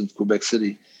 he lives in Quebec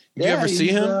City. You ever see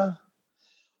him?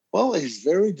 Well, he's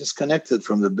very disconnected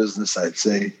from the business, I'd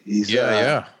say. He's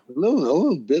a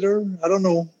little bitter. I don't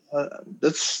know.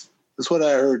 That's what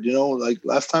I heard. You know, like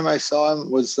last time I saw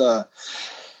him was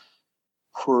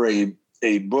for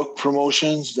a book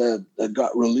promotions that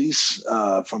got released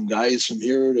from guys from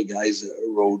here. The guys that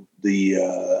wrote the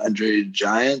Andre the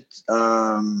Giant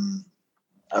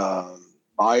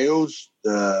bios.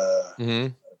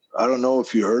 I don't know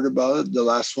if you heard about it. The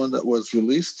last one that was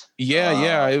released.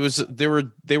 Yeah. It was they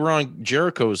were on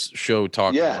Jericho's show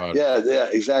talking about it. Yeah,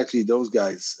 exactly. Those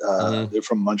guys. They're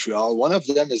from Montreal. One of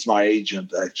them is my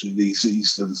agent. Actually,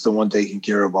 he's the one taking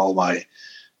care of all my.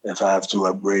 If I have to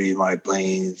upgrade my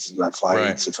planes, my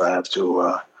flights, if I have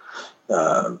to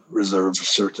reserve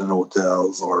certain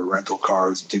hotels or rental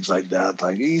cars and things like that,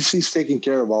 like he's taking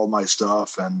care of all my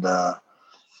stuff. And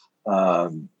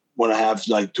when I have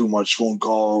like too much phone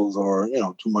calls or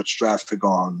too much traffic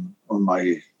on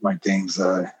my things,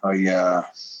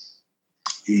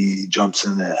 he jumps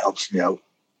in and helps me out.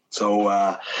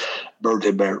 So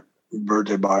birthday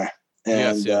boy,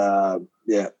 and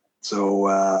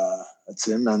so. That's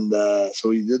him. And so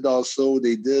he did also,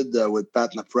 they did with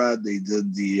Pat Laprade, they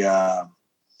did the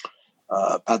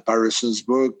Pat Patterson's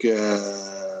book,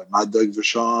 Mad Dog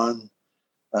Vachon,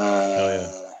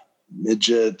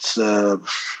 Midgets.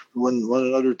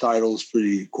 One other title is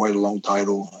quite a long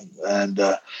title. And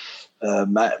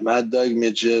Mad Dog,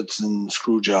 Midgets, and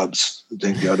Screwjobs. I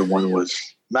think the other one was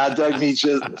Mad Dog,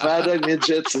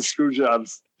 Midgets, and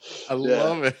Screwjobs. I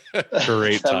love it.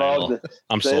 Great title.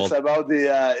 I'm sold. It's about the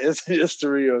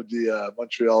history of the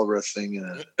Montreal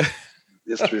wrestling,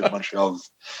 history of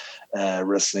Montreal's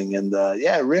wrestling. And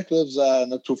Rick lives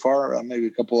not too far, maybe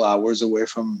a couple hours away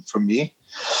from me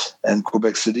in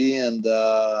Quebec City. And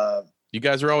you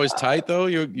guys are always tight, though?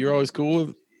 You're always cool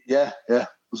with? Yeah. It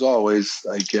was always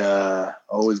like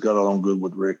always got along good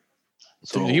with Rick.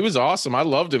 So, dude, he was awesome. I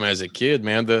loved him as a kid,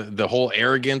 man. The whole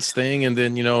arrogance thing, and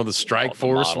then the strike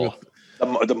force with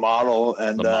the model,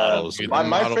 and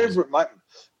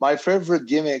my favorite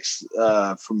gimmicks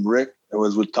from Rick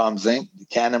was with Tom Zink, the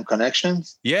Can-Am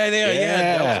Connections. Yeah,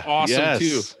 that was awesome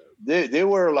too. They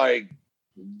were like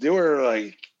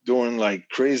doing like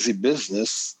crazy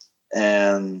business,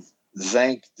 and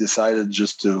Zink decided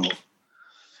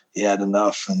he had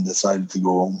enough and decided to go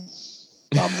home.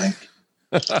 Tom Zink.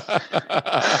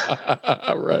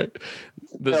 Right.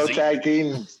 Tag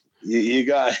team. You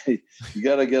got to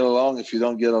get along. If you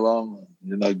don't get along,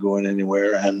 you're not going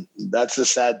anywhere. And that's the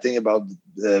sad thing about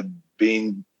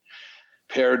being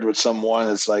paired with someone.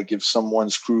 It's like if someone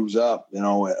screws up, it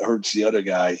hurts the other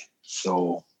guy.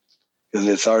 So because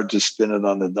it's hard to spin it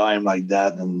on the dime like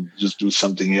that and just do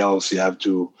something else. You have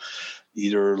to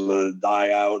either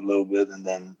die out a little bit and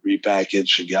then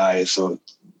repackage a guy. So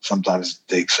sometimes it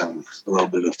takes a little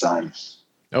bit of time.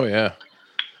 Oh yeah.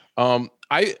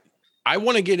 I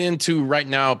want to get into right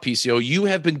now, PCO. You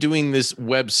have been doing this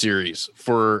web series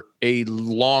for a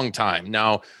long time.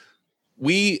 Now,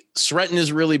 Sretton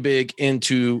is really big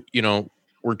into,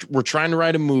 we're trying to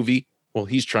write a movie. Well,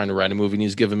 he's trying to write a movie and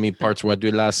he's giving me parts where I do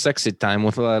a lot of sexy time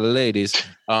with a lot of ladies.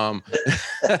 But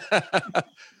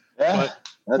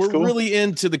we're cool. Really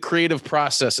into the creative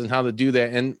process and how to do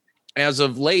that. And as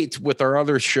of late, with our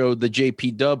other show, the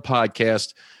JP Dub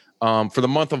podcast, for the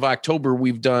month of October,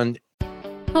 we've done.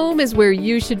 Home is where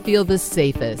you should feel the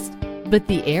safest, but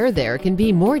the air there can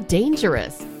be more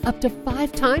dangerous, up to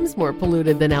 5 times more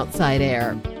polluted than outside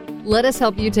air. Let us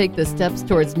help you take the steps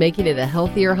towards making it a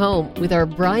healthier home with our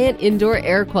Bryant Indoor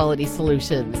Air Quality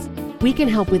Solutions. We can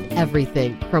help with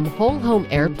everything from whole home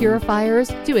air purifiers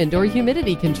to indoor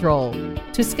humidity control.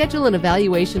 To schedule an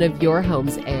evaluation of your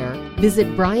home's air,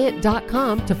 visit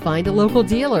Bryant.com to find a local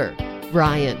dealer.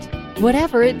 Bryant,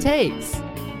 whatever it takes.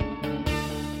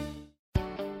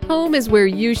 Home is where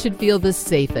you should feel the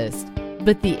safest,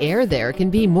 but the air there can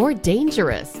be more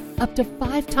dangerous, up to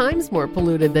 5 times more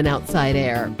polluted than outside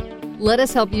air. Let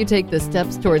us help you take the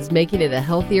steps towards making it a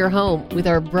healthier home with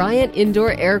our Bryant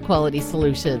Indoor Air Quality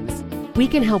Solutions. We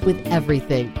can help with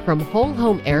everything from whole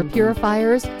home air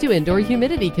purifiers to indoor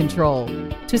humidity control.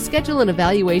 To schedule an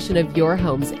evaluation of your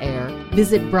home's air,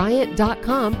 visit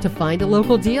Bryant.com to find a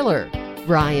local dealer.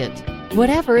 Bryant,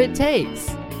 whatever it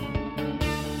takes.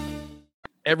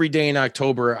 Every day in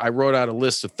October, I wrote out a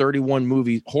list of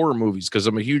 31 horror movies, because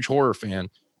I'm a huge horror fan.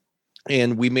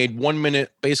 And we made 1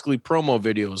 minute, basically promo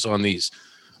videos on these.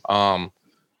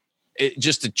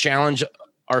 Just to challenge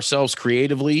ourselves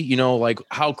creatively, you know, like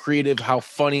how creative, how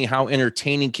funny, how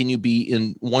entertaining can you be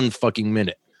in 1 fucking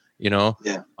minute, you know?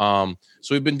 Yeah. So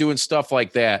we've been doing stuff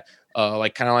like that,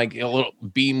 like kind of like a little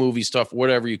B movie stuff,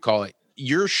 whatever you call it.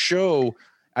 Your show,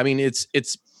 I mean, it's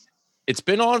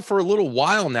been on for a little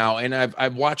while now, and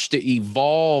I've watched it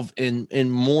evolve and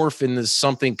morph into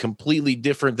something completely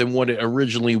different than what it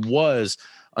originally was,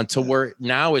 until where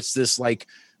now it's this like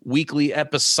weekly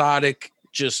episodic,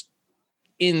 just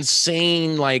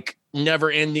insane, like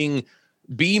never ending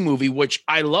B movie, which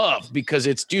I love because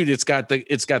it's got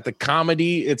the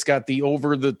comedy, it's got the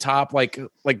over the top, like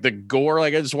the gore.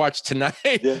 Like I just watched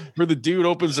tonight where the dude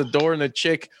opens the door and the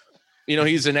chick, you know,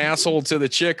 he's an asshole to the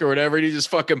chick or whatever, and he just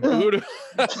fucking booed him.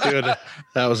 Dude,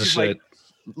 that was a shit. Like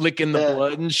licking the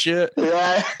blood and shit.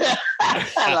 Yeah.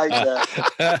 I like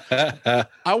that.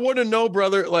 I want to know,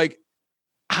 brother, like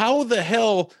how the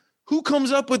hell, who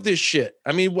comes up with this shit?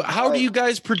 I mean, how do you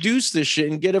guys produce this shit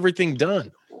and get everything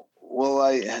done?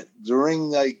 Well, during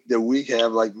like the week, I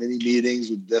have like many meetings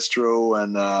with Destro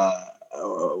and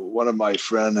one of my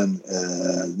friend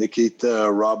and Nikita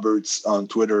Roberts on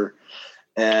Twitter.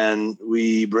 And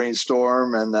we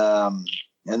brainstorm, and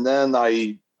then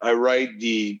I write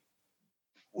the,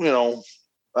 you know,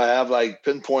 I have like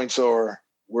pinpoints or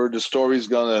where the story's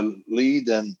gonna lead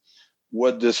and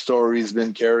what the story's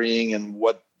been carrying and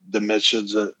what the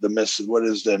message, what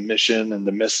is the mission and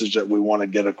the message that we want to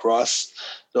get across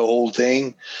the whole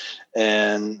thing,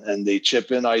 and they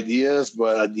chip in ideas,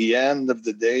 but at the end of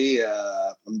the day,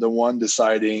 I'm the one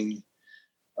deciding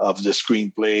of the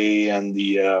screenplay and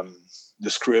the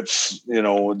scripts, you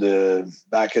know, the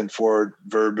back and forth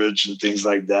verbiage and things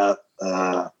like that.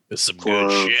 It's some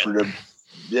good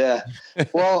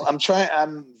shit. Well,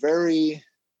 I'm very,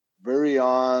 very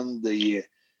on the,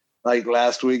 like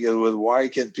last week it was, why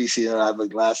can't PC have a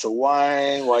glass of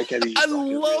wine? Why can't he? I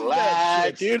love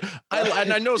that shit, dude.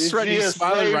 I know Sreddy's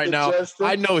smiling right now. Justin.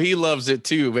 I know he loves it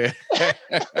too, man.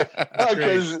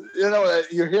 Because, you know,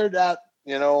 you hear that,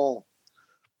 you know,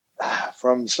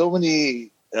 from so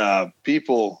many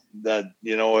people that,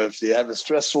 you know, if they have a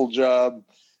stressful job,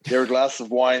 their glass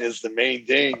of wine is the main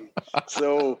thing.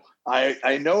 So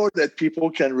I know that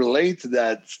people can relate to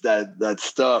that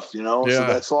stuff, you know.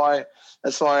 Yeah. So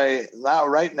that's why now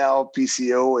right now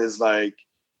PCO is like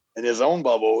in his own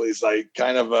bubble. He's like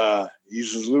kind of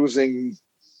he's losing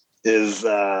his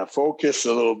focus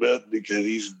a little bit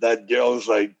because that girl is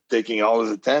like taking all his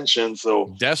attention.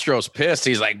 So Destro's pissed.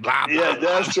 He's like, blah, blah, yeah,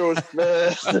 Destro's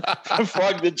pissed.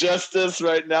 Fuck the justice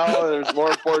right now. There's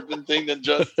more important thing than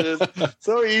justice.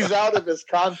 So he's out of his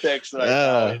context right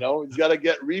now. You know, he's got to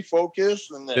get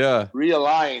refocused and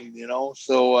realigned. You know,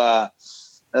 so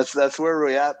that's where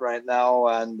we're at right now,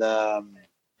 and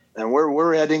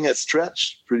we're heading a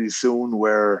stretch pretty soon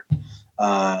where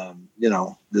you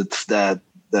know, it's that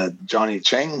Johnny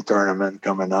Chang tournament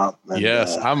coming up. And,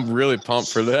 yes, I'm really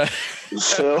pumped for that.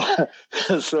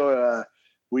 so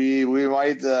we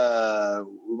might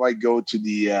go to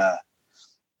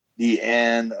the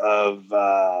end of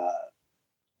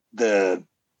the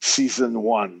season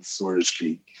 1, so to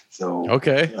speak. So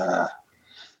okay,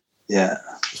 yeah.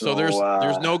 So there's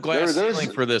no glass ceiling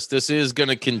for this. This is going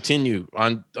to continue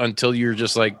on until you're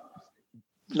just like,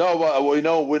 no, but we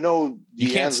know the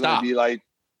you can't stop. Be like,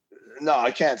 no,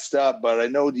 I can't stop, but I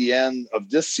know the end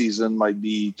of this season might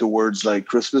be towards like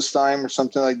Christmas time or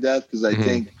something like that, because I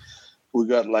think we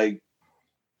got like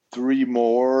 3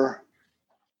 more,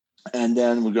 and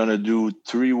then we're going to do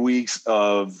 3 weeks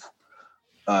of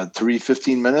 3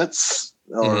 15 minutes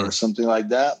or something like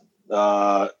that.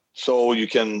 So you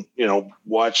can, you know,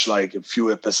 watch like a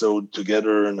few episodes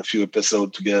together and a few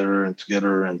episodes together.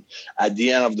 And at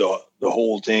the end of the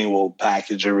whole thing, we'll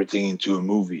package everything into a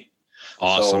movie.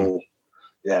 Awesome. So,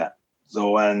 yeah.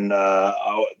 So, and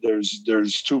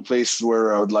there's two places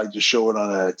where I would like to show it on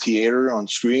a theater on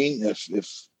screen,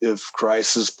 if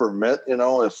crisis permit.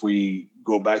 If we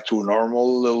go back to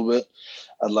normal a little bit,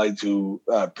 I'd like to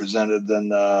present it in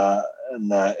LA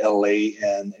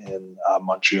and in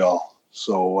Montreal.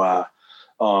 So,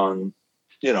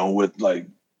 with like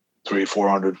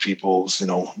 300-400 people,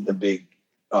 the big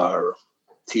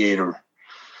theater.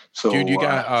 So, dude, you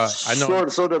got I know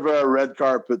sort of a red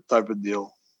carpet type of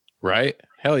deal. Right?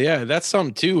 Hell yeah, that's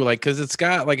something too. Like, because it's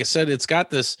got, like I said, it's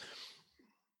got a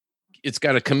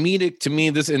comedic to me.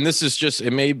 This is just,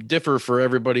 it may differ for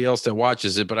everybody else that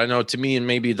watches it, but I know to me, and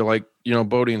maybe to like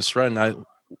Bodie and Stratton,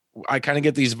 I kind of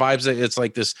get these vibes that it's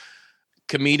like this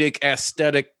comedic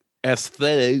aesthetic with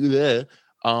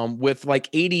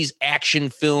like 80s action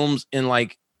films and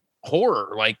like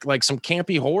horror, like some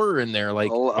campy horror in there. Like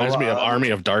reminds me of Army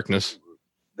of Darkness.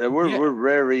 We're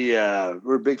very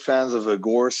we're big fans of the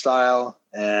gore style,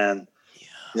 and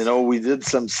we did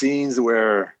some scenes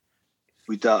where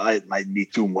we thought it might be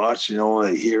too much. The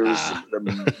ears,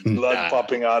 the blood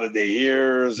popping out of the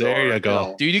ears. There you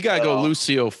go, dude. You gotta go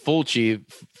Lucio Fulci,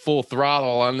 full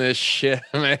throttle on this shit,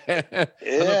 man. I don't know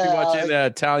if you watching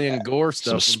that Italian gore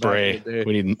stuff. Some spray.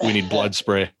 We need blood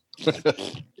spray.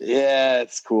 Yeah,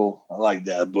 it's cool. I like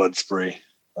that blood spray.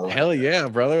 Hell yeah,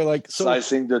 brother! Like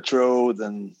slicing the throat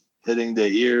and hitting the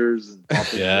ears.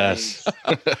 And yes.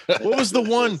 What was the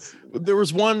one? There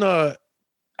was one. I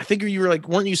think you were like,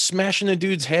 weren't you smashing a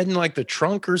dude's head in like the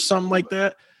trunk or something like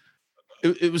that?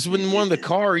 It was when one of the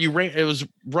car you ran. It was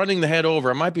running the head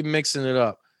over. I might be mixing it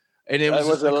up. And it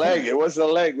was a leg. It was a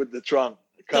leg with the trunk.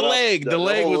 The leg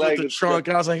was with the trunk.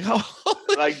 I was like, oh.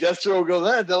 Like Destro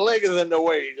goes, the leg is in the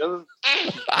way.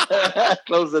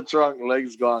 Close the trunk,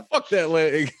 leg's gone. Fuck that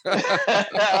leg.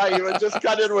 You would just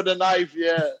cut it with a knife,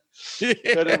 yeah.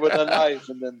 Cut it with a knife,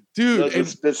 and then dude,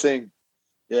 it's pissing.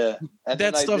 Yeah, and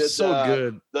that stuff's so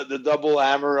good. The double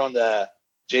hammer on the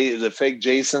fake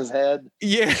Jason's head.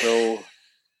 Yeah. So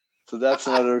that's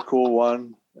another cool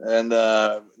one, and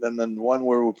then one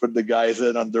where we put the guy's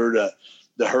head under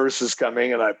the hearse is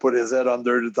coming, and I put his head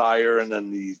under the tire, and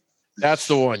then that's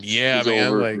the one. Yeah,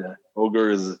 man. Ogre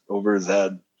is over his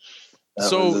head.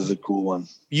 That is a cool one.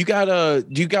 You got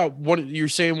one? You're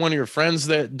saying one of your friends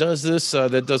that does this,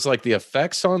 that does like the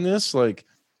effects on this, like.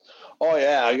 Oh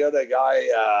yeah, I got a guy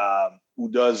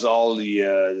who does all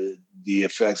the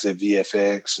effects at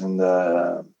VFX,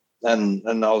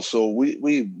 and also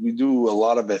we do a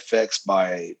lot of effects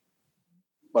by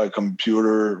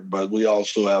computer, but we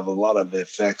also have a lot of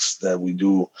effects that we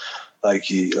do,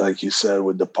 like you said,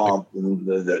 with the pump and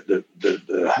the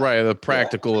right, the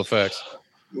practical effects.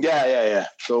 Yeah.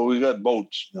 So we got both,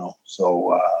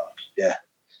 So yeah,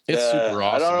 it's super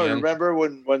awesome. I don't know. Man. Remember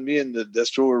when me and the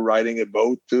distro were riding a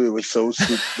boat too? It was so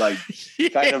like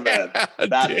kind of a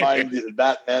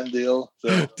Batman deal.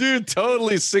 So. Dude,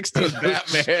 totally 60s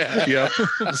Batman. Yeah,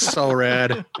 so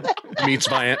rad. Meets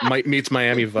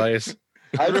Miami Vice.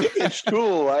 I think it's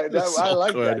cool. I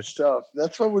like that stuff.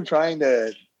 That's what we're trying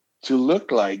to look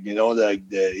like, like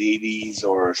the 80s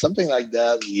or something like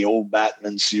that, the old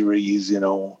Batman series,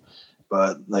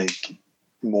 but like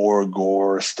more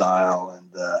gore style,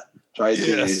 and try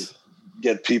to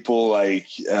get people like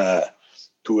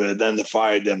to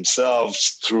identify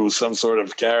themselves through some sort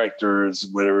of characters,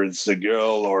 whether it's a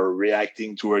girl or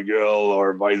reacting to a girl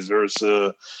or vice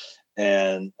versa.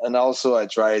 And also I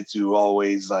try to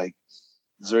always like,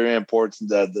 it's very important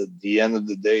that at the end of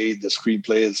the day, the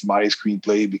screenplay is my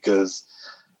screenplay, because,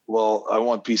 well, I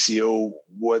want PCO,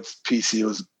 what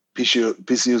PCO's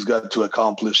got to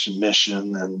accomplish a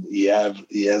mission, and he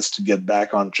has to get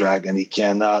back on track, and he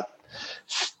cannot,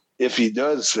 if he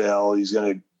does fail, he's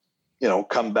going to,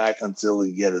 come back until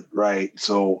he get it right.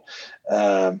 So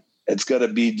it's got to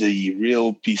be the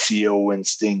real PCO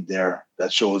instinct there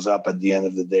that shows up at the end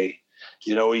of the day.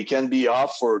 He can be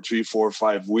off for 3, 4,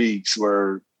 5 weeks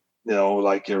where,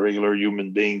 like a regular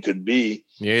human being could be.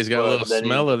 Yeah, he's got a little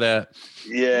smell of that.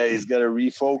 Yeah, he's got to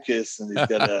refocus, and he's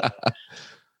got to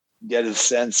get his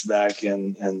sense back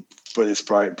and put his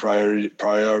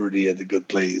priority at the good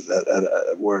place,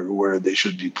 at where they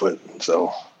should be put.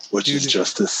 So, which is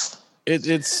justice.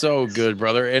 It's so good,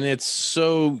 brother, and it's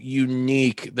so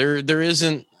unique. There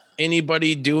isn't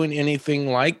anybody doing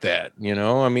anything like that.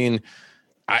 I mean.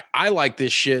 I like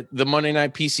this shit, the Monday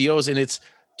Night PCOs, and it's,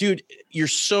 dude, you're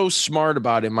so smart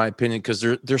about it, in my opinion, because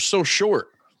they're so short.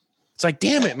 It's like,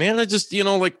 damn it, man, I just,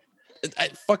 I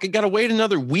fucking gotta wait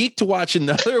another week to watch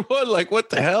another one. Like, what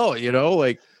the hell,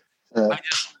 like,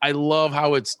 I love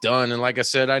how it's done. And like I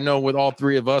said, I know with all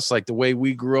three of us, like the way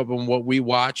we grew up and what we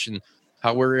watch and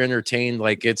how we're entertained,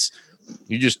 like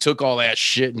You just took all that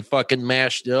shit and fucking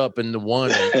mashed it up into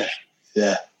one.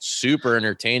 Yeah. Super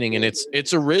entertaining. And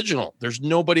it's original. There's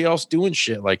nobody else doing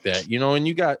shit like that, you know, and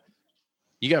you got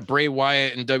Bray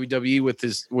Wyatt and WWE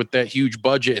with that huge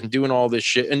budget and doing all this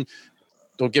shit. And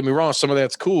don't get me wrong, some of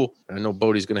that's cool. I know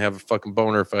Bodie's gonna have a fucking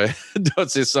boner if I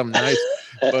don't say something nice,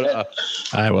 but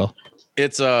I will.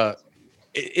 It's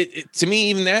it to me,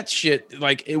 even that shit,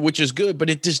 like, which is good, but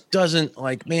it just doesn't,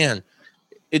 like, man,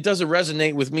 it doesn't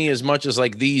resonate with me as much as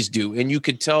like these do. And you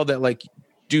could tell that, like,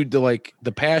 dude,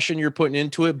 the passion you're putting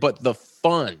into it, but the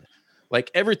fun, like,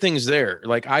 everything's there.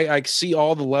 Like, I see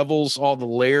all the levels, all the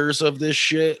layers of this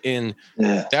shit, and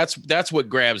that's what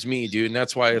grabs me, dude. And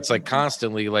that's why it's like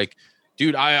constantly, like,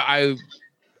 dude,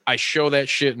 I show that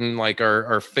shit in like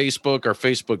our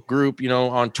Facebook group, you know,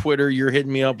 on Twitter. You're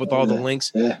hitting me up with all the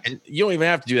links, and you don't even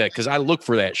have to do that because I look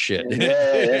for that shit.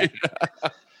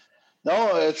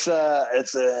 No, it's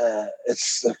a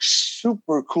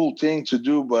super cool thing to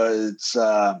do, but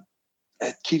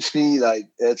it keeps me, like,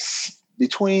 it's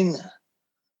between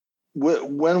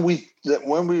when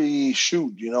we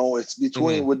shoot, you know, it's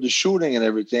between with the shooting and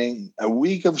everything, a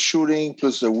week of shooting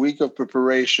plus a week of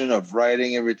preparation of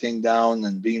writing everything down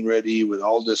and being ready with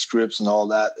all the scripts and all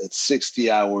that. It's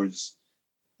 60 hours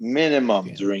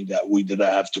minimum during that week that I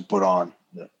have to put on.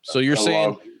 So you're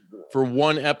saying for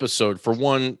one episode, for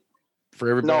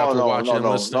everybody out there watching and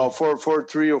listening? No, for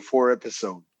 3 or 4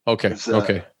 episodes. Okay.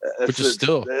 Which is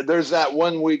still, there's that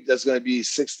 1 week that's going to be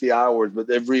 60 hours, but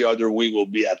every other week will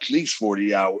be at least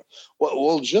 40 hours.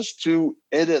 Well, just to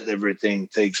edit everything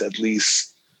takes at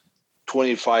least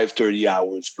 25, 30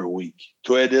 hours per week.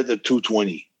 To edit a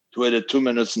 220, to edit 2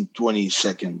 minutes and 20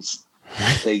 seconds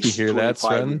takes. You hear that,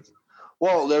 Sven?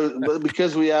 Well,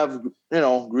 because we have, you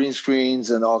know, green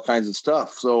screens and all kinds of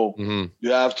stuff. So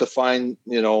you have to find,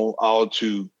 you know, how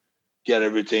to get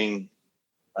everything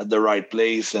at the right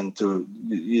place. And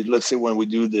let's say when we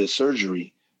do the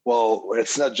surgery, well,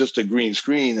 it's not just a green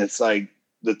screen. It's like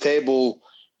the table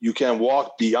you can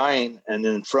walk behind and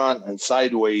in front and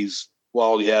sideways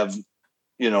while you have,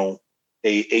 you know,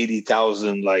 a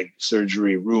 80,000 like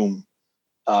surgery room,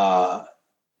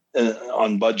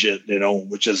 on budget, you know,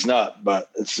 which is not, but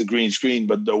it's the green screen.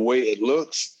 But the way it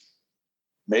looks,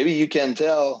 maybe you can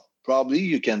tell, probably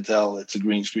you can tell it's a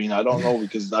green screen. I don't know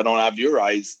because I don't have your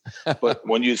eyes. But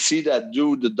when you see that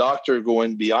dude, the doctor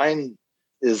going behind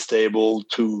his table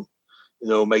to, you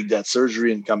know, make that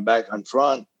surgery and come back in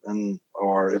front,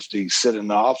 or if they sit in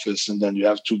the office and then you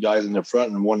have 2 guys in the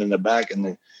front and 1 in the back and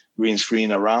the green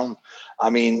screen around. I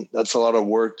mean, that's a lot of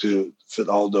work to fit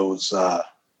all those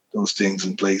things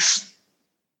in place.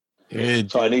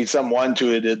 So I need someone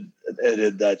to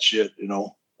edit that shit, you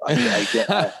know.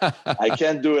 I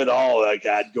can't do it all. Like,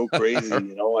 I'd go crazy,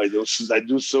 you know. I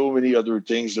do so many other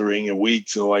things during a week,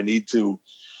 so I need to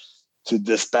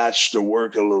dispatch the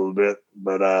work a little bit.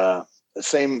 But the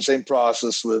same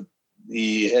process with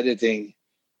the editing.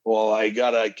 Well, I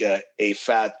got like a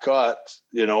fat cut,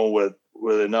 you know,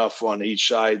 with enough on each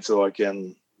side so I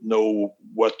can know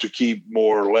what to keep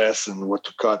more or less and what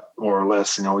to cut more or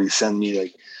less. You know, he send me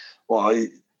like, well,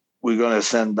 we're going to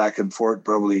send back and forth.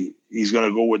 Probably he's going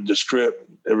to go with the script,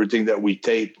 everything that we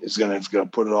tape is going to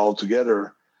put it all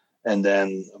together. And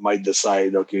then I might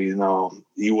decide, okay, you know,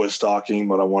 he was talking,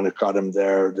 but I want to cut him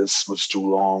there. This was too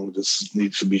long. This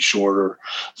needs to be shorter.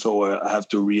 So I have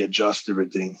to readjust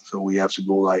everything. So we have to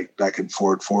go like back and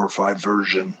forth, 4 or 5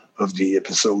 versions of the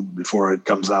episode before it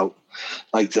comes out.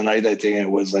 Like tonight, I think it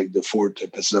was like the 4th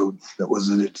episode that was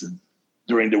edited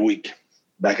during the week,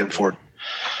 back and forth.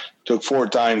 Took 4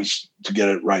 times to get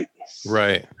it right.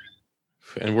 Right.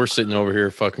 And we're sitting over here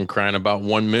fucking crying about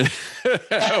 1 minute, 1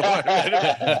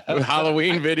 minute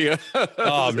Halloween video.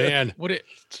 Oh man,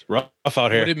 it's rough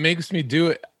out here. What it makes me do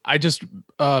it, I just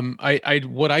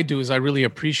what I do is I really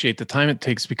appreciate the time it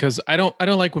takes, because I don't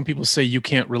like when people say you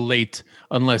can't relate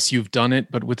unless you've done it.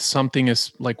 But with something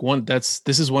is like this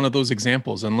is one of those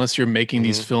examples. Unless you're making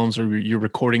these films or you're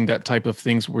recording that type of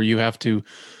things where you have to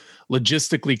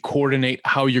logistically coordinate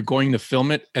how you're going to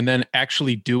film it and then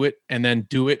actually do it, and then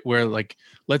do it where, like,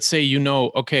 let's say, you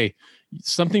know, okay,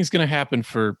 something's going to happen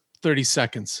for 30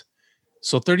 seconds.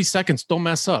 So 30 seconds, don't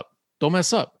mess up.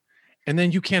 And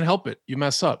then you can't help it. You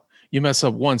mess up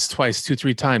once, twice, 2,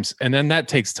 3 times. And then that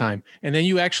takes time. And then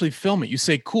you actually film it. You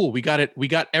say, cool, we got it. We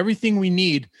got everything we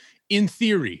need in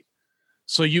theory.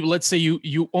 So let's say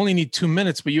you only need 2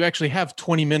 minutes, but you actually have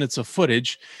 20 minutes of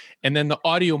footage. And then the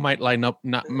audio might line up,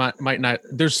 might not.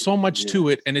 There's so much to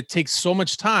it, and it takes so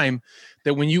much time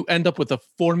that when you end up with a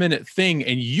 4-minute thing,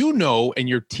 and you know, and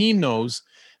your team knows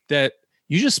that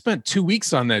you just spent 2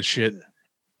 weeks on that shit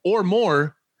or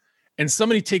more, and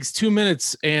somebody takes 2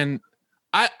 minutes, and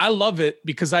I love it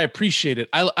because I appreciate it.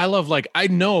 I love, like, I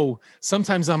know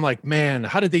sometimes I'm like, man,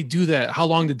 how did they do that? How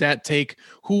long did that take?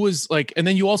 Who was like, and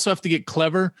then you also have to get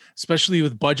clever, especially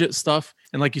with budget stuff.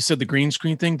 And like you said, the green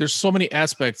screen thing, there's so many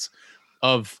aspects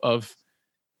of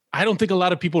I don't think a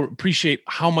lot of people appreciate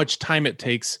how much time it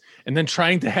takes. And then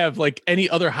trying to have like any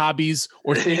other hobbies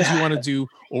or things you want to do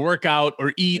or work out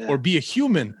or eat or be a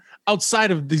human outside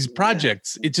of these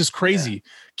projects. It's just crazy.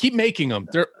 Keep making them.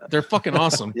 They're fucking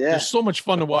awesome. They're so much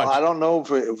fun to watch. Well, I don't know if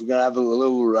we're gonna have a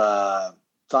little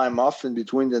time off in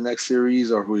between the next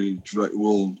series, or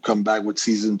we'll come back with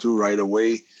season 2 right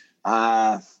away.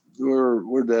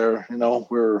 We're there. You know,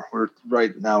 we're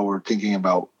right now. We're thinking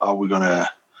about how we're gonna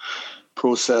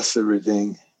process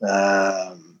everything.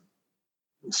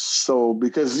 So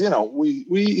because, you know,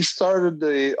 we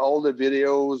started all the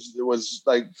videos. It was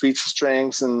like feature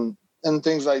strengths and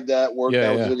things like that,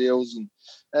 workout videos, and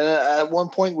at one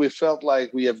point we felt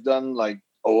like we have done like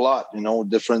a lot, you know,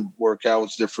 different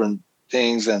workouts, different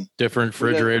things, and different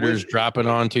refrigerators dropping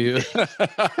onto you.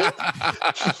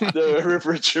 The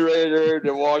refrigerator,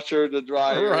 the washer, the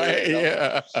dryer, right? You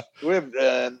know? With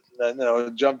you know,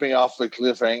 jumping off the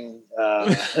cliff, jumping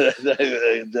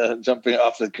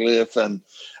off the cliff, and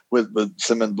with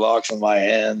cement blocks in my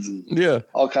hands, and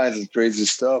all kinds of crazy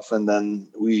stuff. And then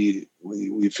we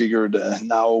figured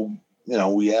now, you know,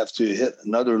 we have to hit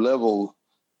another level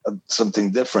of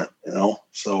something different, you know.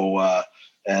 So I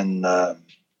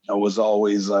was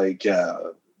always like,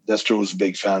 Destro was a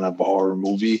big fan of a horror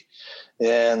movie,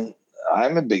 and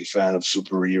I'm a big fan of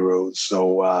superheroes.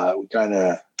 So we kind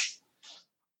of,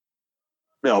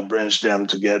 you know, branched them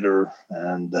together,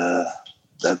 and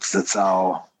that's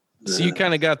how. So you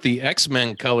kind of got the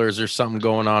X-Men colors or something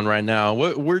going on right now.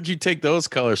 Where'd you take those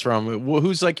colors from?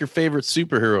 Who's like your favorite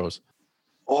superheroes?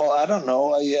 Well, I don't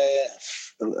know.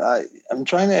 I'm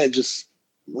trying to just.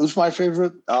 Who's my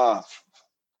favorite? I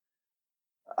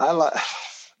like.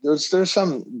 There's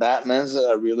some Batmans that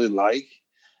I really like.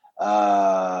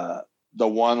 The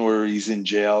one where he's in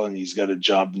jail and he's got to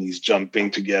jump, and he's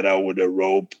jumping to get out with a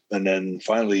rope, and then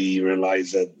finally he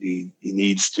realizes that he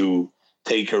needs to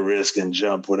take a risk and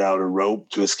jump without a rope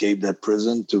to escape that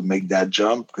prison, to make that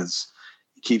jump, because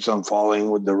he keeps on falling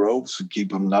with the ropes to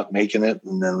keep him not making it.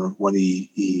 And then when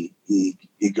he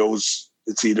goes,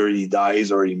 it's either he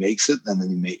dies or he makes it, and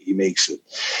then he makes it.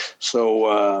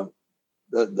 So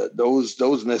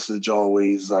those messages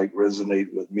always like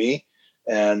resonate with me,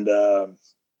 and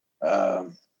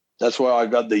that's where I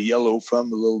got the yellow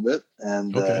from a little bit,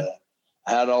 and I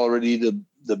had already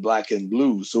the black and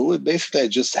blue. So basically I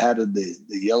just had the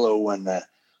yellow, and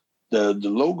the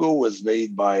logo was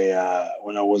made by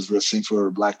when I was wrestling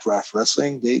for Black Draft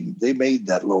Wrestling. They made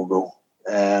that logo,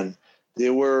 and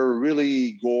they were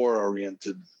really gore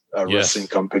oriented wrestling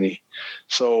company.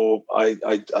 So I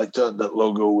thought that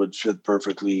logo would fit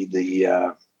perfectly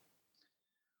the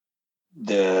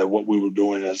what we were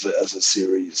doing as a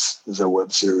series, as a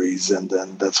web series, and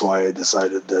then that's why I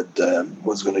decided that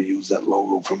was going to use that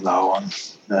logo from now on.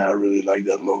 I really like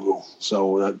that logo.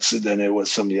 So then it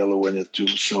was some yellow in it too.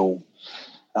 So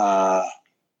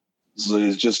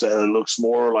it's just it looks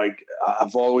more like,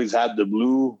 I've always had the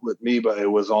blue with me, but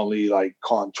it was only like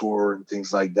contour and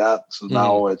things like that. So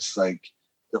now it's like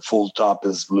the full top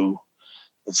is blue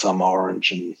with some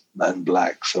orange and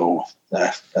black. So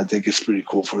I think it's pretty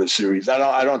cool for the series.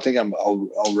 I don't think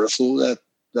I'll wrestle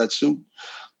that suit.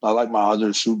 I like my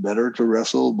other suit better to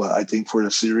wrestle, but I think for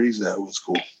the series that was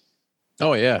cool.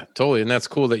 Oh yeah, totally. And that's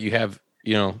cool that you have,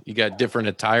 you know, you got different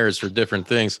attires for different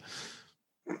things.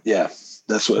 Yeah,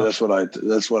 that's what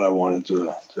I wanted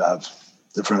to have,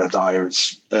 different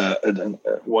attires. And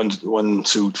one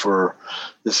suit for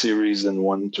the series and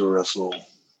one to wrestle.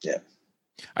 Yeah.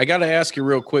 I got to ask you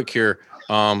real quick here.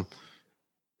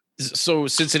 So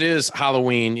since it is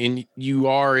Halloween and you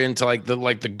are into like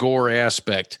the gore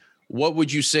aspect, what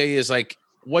would you say is like,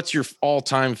 what's your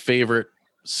all-time favorite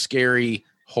scary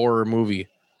horror movie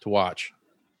to watch?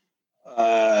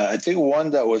 I think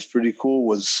one that was pretty cool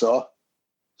was Saw.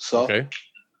 Okay.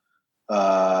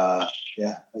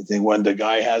 Yeah, I think when the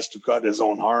guy has to cut his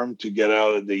own arm to get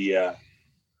out of the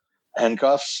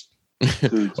handcuffs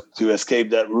to escape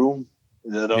that room.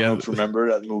 I don't know if you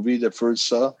remember that movie, the first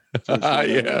Saw.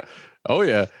 Yeah. Oh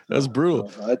yeah, that's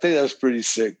brutal. I think that was pretty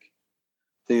sick.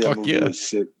 I think that movie was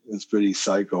sick. It's pretty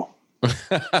psycho.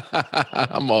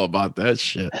 I'm all about that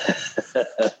shit.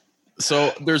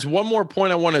 So there's one more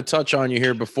point I want to touch on you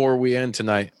here before we end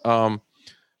tonight.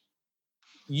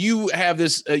 You have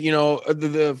this,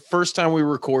 the first time we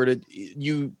recorded,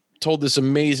 you told this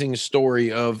amazing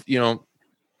story of,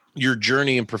 your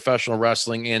journey in professional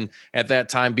wrestling, and at that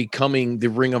time becoming the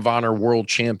Ring of Honor world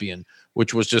champion,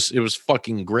 which was just, it was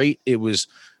fucking great. It was,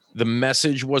 the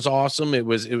message was awesome. It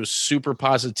was super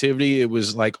positivity. It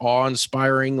was like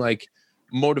awe-inspiring, like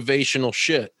motivational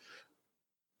shit.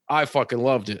 I fucking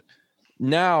loved it.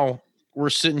 Now we're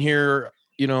sitting here,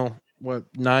 you know,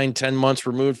 what, 9-10 months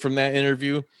removed from that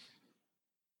interview.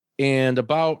 And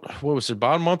about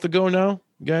a month ago now,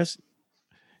 guys?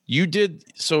 You did,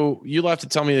 so you'll have to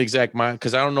tell me the exact mile,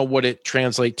 because I don't know what it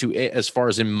translates to as far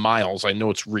as in miles. I know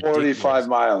it's ridiculous.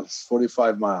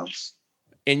 45 miles.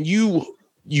 And you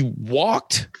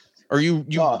walked, or you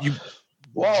jogged?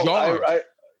 I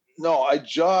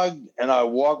jogged and I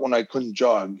walked when I couldn't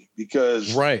jog,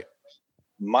 because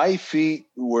my feet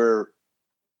were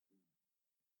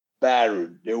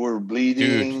battered. They were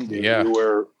bleeding. Dude, yeah. They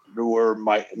were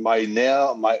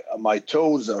my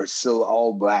toes are still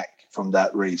all black from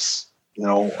that race. You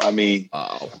know, I mean,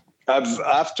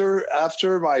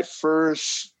 after my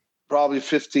first probably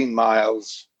 15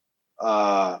 miles,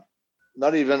 not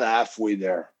even halfway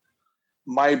there,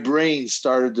 my brain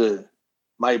started to,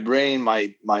 my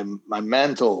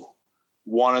mental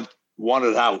wanted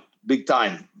out big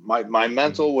time. My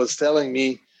mental was telling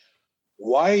me,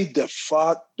 why the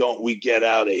fuck don't we get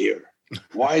out of here?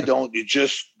 Why don't you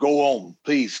just go home?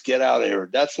 Please get out of here.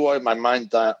 That's why my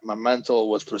mental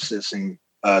was processing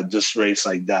this race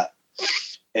like that.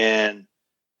 And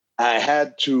I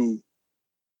had to,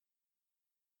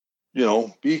 you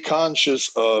know, be conscious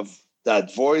of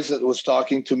that voice that was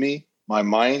talking to me. My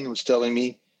mind was telling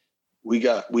me, we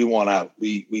want out.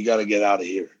 We got to get out of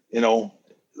here, you know?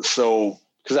 So,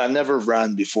 because I never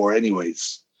ran before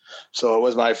anyways. So it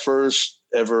was my first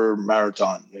ever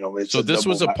marathon, you know. So this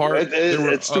was a part.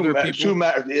 It's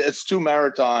two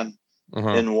marathon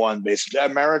in one, basically.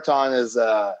 That marathon is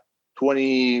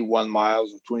 21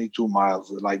 miles or 22 miles,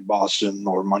 like Boston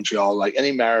or Montreal. Like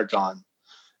any marathon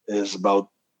is about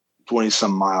 20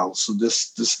 some miles. So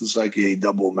this is like a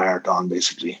double marathon,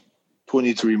 basically.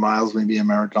 23 miles, maybe a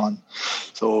marathon.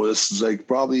 So this is like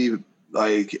probably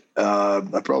like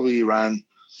I probably ran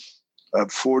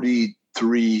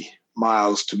 43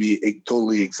 miles to be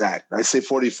totally exact. I say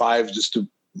 45 just to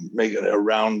make it a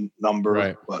round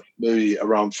number, but maybe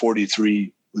around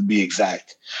 43 would be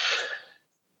exact.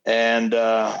 And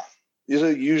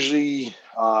usually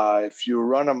if you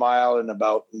run a mile in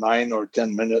about 9 or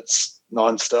 10 minutes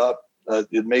nonstop,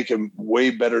 you'd make a way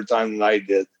better time than I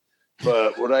did.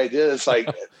 But what I did is like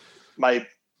my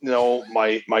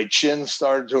chin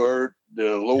started to hurt,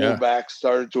 the lower back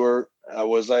started to hurt. I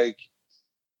was like,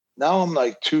 now I'm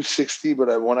like 260,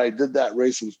 but when I did that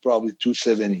race, it was probably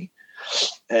 270.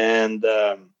 And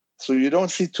so you don't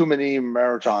see too many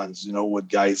marathons, you know, with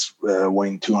guys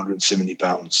weighing 270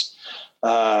 pounds.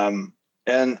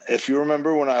 And if you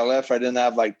remember when I left, I didn't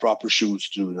have like proper shoes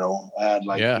too, you know. I had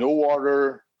like no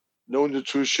water, no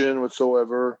nutrition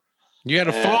whatsoever. You had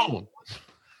a phone.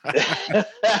 You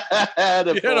had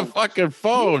a fucking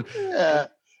phone. Yeah.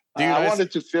 Dude, I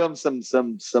wanted to film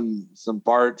some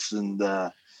parts and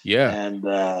I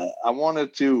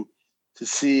wanted to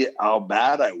see how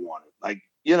bad I wanted. Like,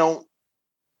 you know,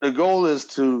 the goal is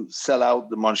to sell out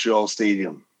the Montreal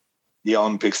Stadium, the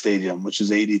Olympic Stadium, which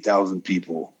is 80,000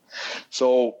 people.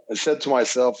 So I said to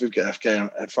myself,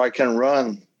 if I can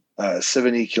run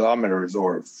 70 kilometers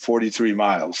or 43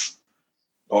 miles,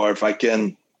 or if I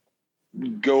can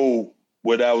go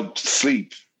without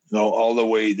sleep, you know, all the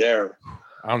way there.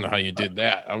 I don't know how you did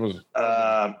that.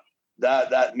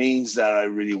 That means that I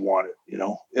really want it, you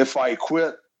know. If I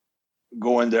quit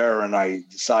going there and I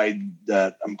decide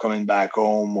that I'm coming back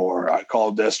home, or I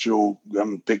call Destro,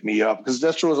 come pick me up, because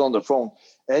Destro is on the phone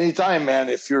anytime, man.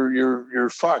 If you're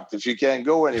fucked, if you can't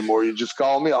go anymore, you just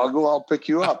call me. I'll pick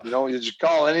you up. You know, you just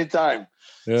call anytime.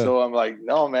 Yeah. So I'm like,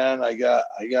 no, man, I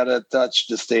gotta touch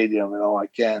the stadium. You know, I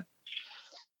can't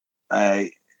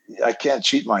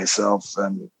cheat myself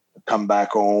and come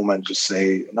back home and just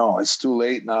say, no, it's too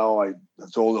late now. I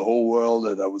told the whole world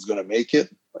that I was going to make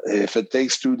it. If it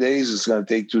takes 2 days, it's going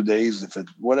to take 2 days.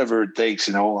 Whatever it takes,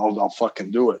 you know, I'll fucking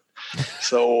do it.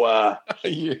 So,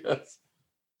 yes.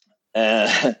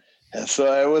 And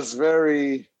so it was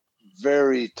very,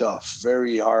 very tough,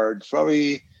 very hard.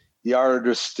 Probably the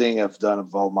hardest thing I've done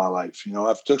of all my life. You know,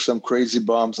 I've took some crazy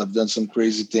bumps. I've done some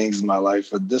crazy things in my life,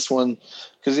 but this one,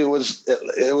 because it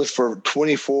was for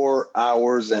 24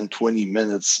 hours and 20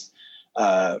 minutes,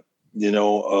 you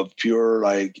know, of pure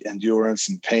like endurance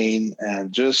and pain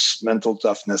and just mental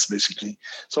toughness, basically.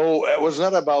 So it was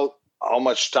not about how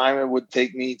much time it would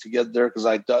take me to get there, because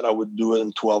I thought I would do it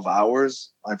in 12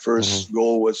 hours. My first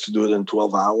goal was to do it in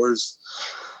 12 hours.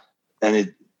 And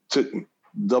it took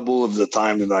double of the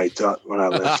time that I thought when I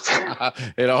left.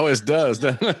 It always does,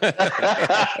 doesn't it?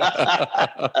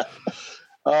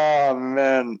 Oh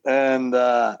man. And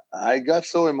I got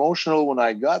so emotional when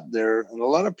I got there, and a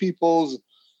lot of people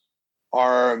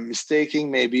are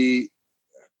mistaking maybe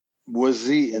was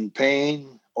he in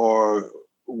pain or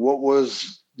what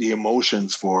was the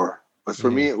emotions for. But for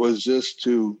me, it was just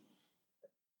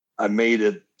I made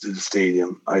it to the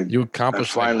stadium. You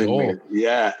accomplished that goal.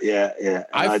 Yeah. And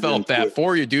I felt that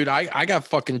for you, dude. I got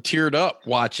fucking teared up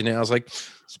watching it. I was like,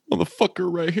 this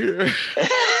motherfucker right here.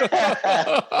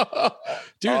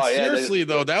 Dude, seriously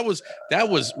though, that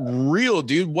was real,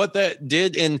 dude. What that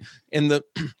did in the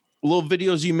little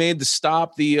videos you made to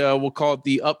stop the we'll call it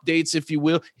the updates, if you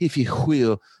will.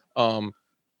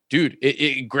 Dude,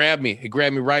 it grabbed me. It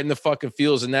grabbed me right in the fucking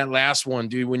feels. And that last one,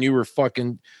 dude, when you were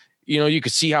fucking, you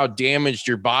could see how damaged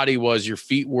your body was, your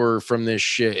feet were from this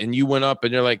shit. And you went up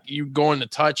and you're like, you going to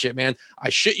touch it, man. I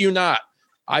shit you not.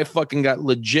 I fucking got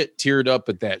legit teared up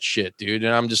at that shit, dude.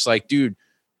 And I'm just like, dude,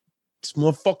 this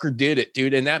motherfucker did it,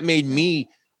 dude. And that made me,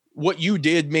 what you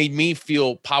did made me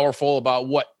feel powerful about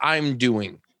what I'm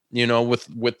doing,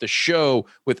 with the show,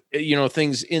 with,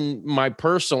 things in my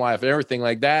personal life and everything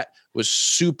like that was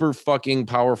super fucking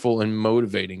powerful and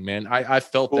motivating, man. I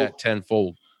felt that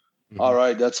tenfold. All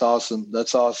right. That's awesome.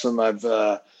 I've,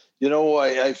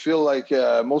 I feel like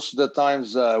most of the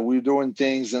times we're doing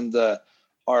things and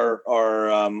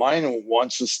our mind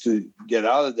wants us to get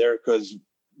out of there because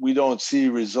we don't see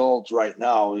results right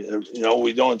now.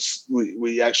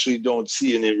 We actually don't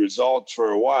see any results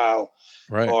for a while,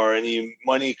 right? Or any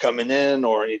money coming in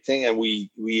or anything. And we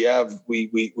have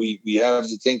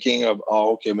the thinking of,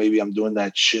 oh, okay, maybe I'm doing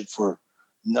that shit for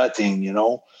nothing,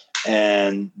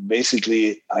 And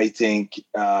basically, I think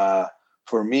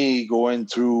for me, going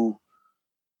through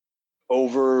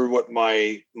over what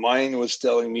my mind was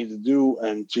telling me to do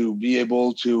and to be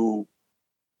able to,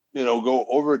 go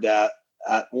over that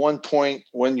at one point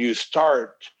when you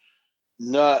start,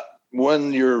 not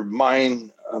when your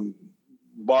mind,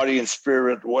 body and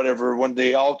spirit, whatever, when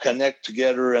they all connect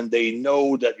together and they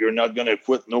know that you're not going to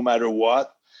quit no matter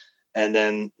what. And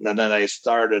then I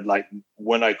started, like,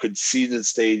 when I could see the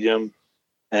stadium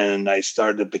and I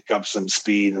started to pick up some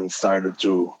speed and started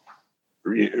to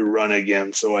run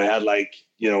again. So I had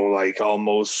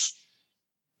almost,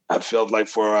 I felt like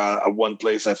for one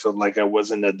place, I felt like I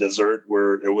was in a desert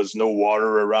where there was no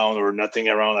water around or nothing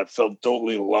around. I felt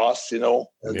totally lost, in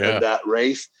that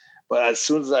race. But as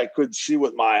soon as I could see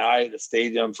with my eye the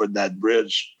stadium for that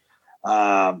bridge,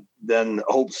 then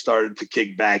hope started to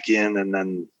kick back in, and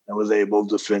then I was able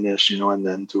to finish, and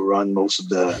then to run most of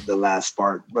the last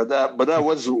part. But I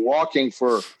was walking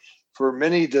for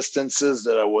many distances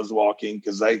that I was walking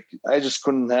because I just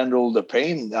couldn't handle the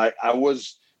pain. I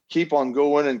was keep on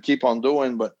going and keep on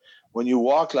doing, but when you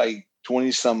walk like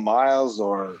 20 some miles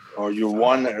or you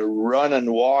want to run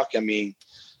and walk, I mean,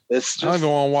 it's just, I don't even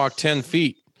want to walk 10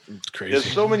 feet. It's crazy. There's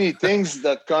so many things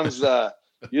that comes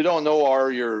you don't know,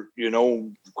 or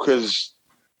because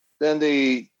then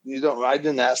I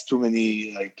didn't ask too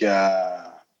many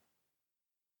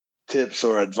tips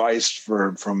or advice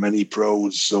from many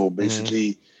pros. So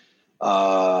basically,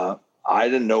 I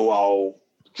didn't know how,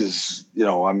 because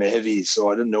I'm heavy, so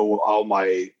I didn't know how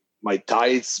my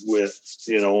ties with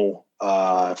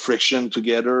friction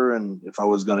together, and if I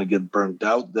was gonna get burnt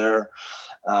out there.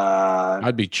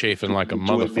 I'd be chafing like a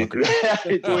motherfucker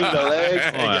between the legs.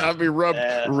 I'd be rubbed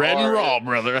red and raw,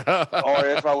 brother. Or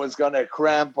if I was gonna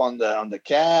cramp on the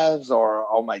calves, or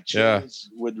all my chins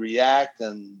would react,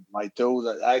 and my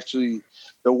toes. Actually,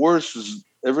 the worst was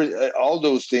all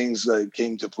those things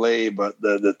came to play, but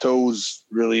the toes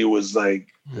really was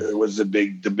was the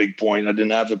big point. I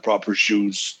didn't have the proper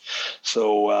shoes,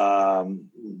 so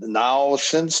now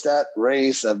since that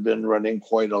race, I've been running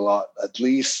quite a lot, at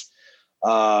least.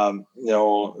 A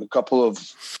couple of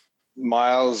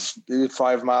miles, maybe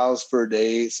 5 miles per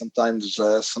day, sometimes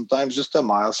less, sometimes just a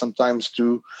mile, sometimes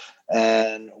 2.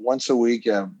 And once a week,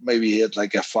 maybe hit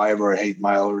like a 5 or 8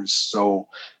 milers. So,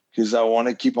 because I want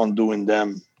to keep on doing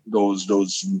them, those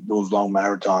long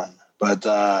marathon.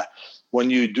 But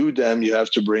when you do them, you have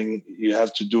to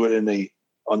do it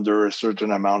under a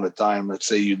certain amount of time. Let's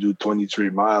say you do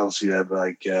 23 miles, you have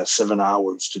 7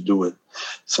 hours to do it.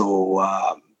 So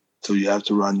you have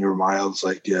to run your miles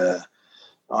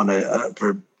on a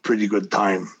pretty good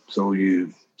time. So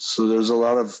there's a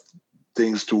lot of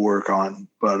things to work on,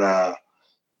 but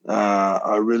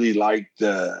I really like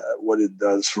what it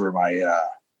does for my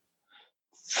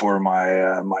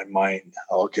mind.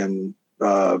 I can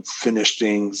finish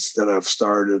things that I've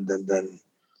started and then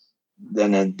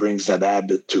then it brings that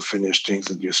habit to finish things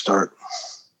that you start.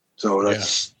 So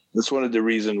that's one of the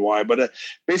reasons why. But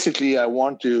basically, I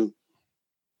want to,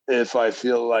 if I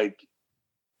feel like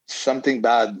something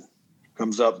bad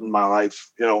comes up in my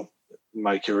life, in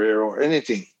my career or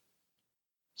anything,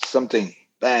 something,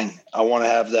 bang, I want to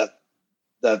have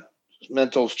that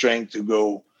mental strength to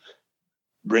go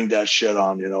bring that shit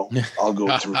on, I'll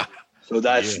go through. So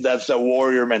that's the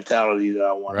warrior mentality that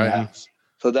I want to have.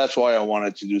 So that's why I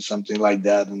wanted to do something like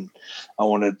that. And I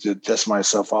wanted to test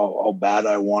myself how bad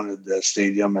I wanted the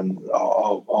stadium and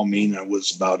how mean I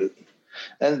was about it.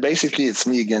 And basically it's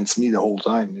me against me the whole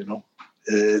time,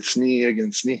 It's me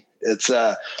against me.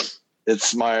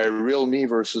 It's my real me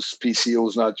versus PCO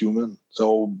is not human.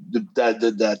 So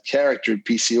that character,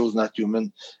 PCO is not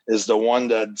human, is the one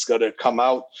that's got to come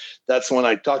out. That's when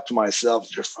I talk to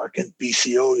myself, you're fucking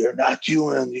PCO, you're not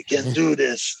human, you can't do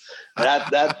this.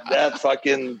 That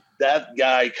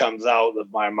guy comes out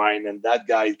of my mind, and that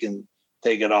guy can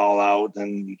take it all out,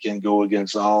 and you can go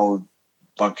against all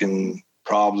fucking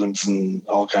problems and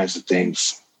all kinds of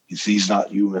things. He's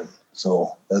not human.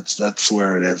 So that's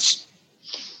where it is.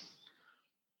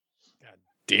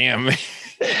 Damn.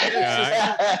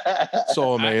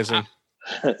 So amazing.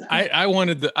 I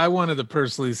wanted to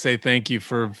personally say thank you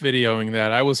for videoing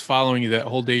that. I was following you that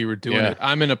whole day you were doing it.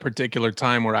 I'm in a particular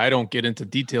time where I don't get into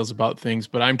details about things,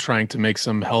 but I'm trying to make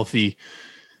some healthy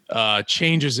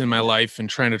changes in my life and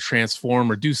trying to transform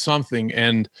or do something.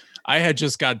 And I had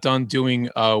just got done doing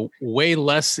a way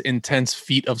less intense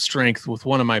feat of strength with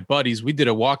one of my buddies. We did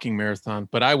a walking marathon,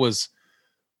 but I was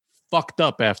fucked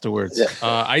up afterwards.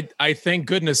 I thank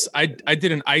goodness I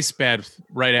did an ice bath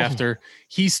right after.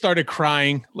 He started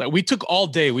crying. We took all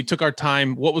day. We took our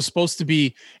time. What was supposed to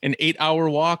be an 8-hour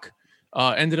walk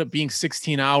ended up being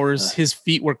 16 hours. His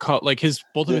feet were cut,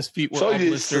 both of his feet were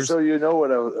blisters. So you know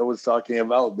what I was talking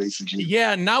about, basically.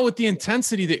 Yeah, not with the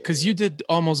intensity because you did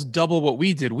almost double what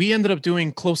we did. We ended up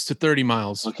doing close to 30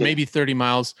 miles, maybe 30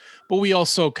 miles. But we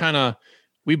also kind of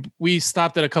we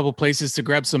stopped at a couple places to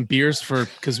grab some beers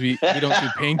because we don't do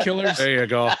painkillers. There you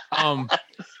go.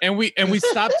 And we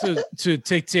stopped to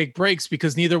take breaks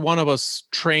because neither one of us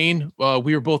train.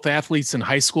 We were both athletes in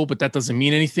high school, but that doesn't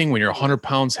mean anything when you're 100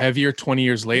 pounds heavier 20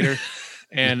 years later.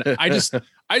 And I just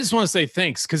want to say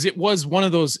thanks because it was one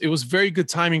of those. It was very good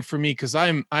timing for me because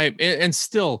and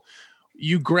still.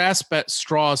 You grasp at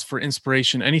straws for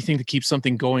inspiration, anything to keep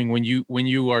something going when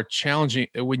you are trying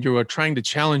to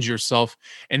challenge yourself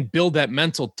and build that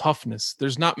mental toughness.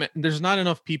 There's not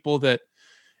enough people that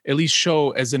at least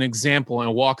show as an example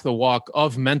and walk the walk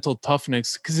of mental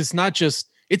toughness. Cause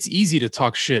it's easy to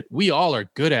talk shit. We all are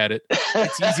good at it.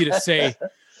 It's easy to say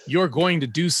you're going to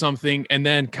do something. And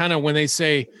then kind of when they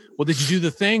say, well, did you do the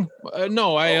thing?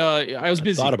 No, I was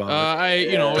busy. Thought about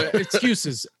it.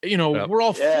 Excuses, we're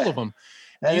all full of them.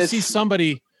 And you see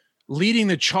somebody leading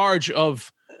the charge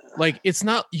of it's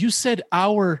not, you said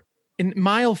hour in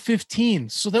mile 15.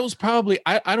 So that was probably,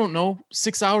 I don't know,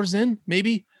 6 hours in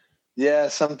maybe. Yeah.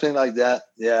 Something like that.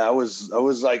 Yeah.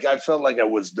 I felt like I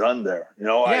was done there.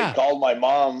 I called my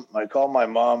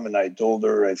mom and I told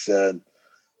her, I said,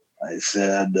 I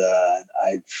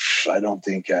don't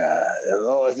think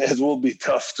it will be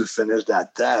tough to finish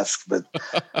that task. But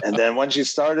and then when she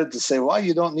started to say, "Well,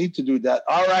 you don't need to do that."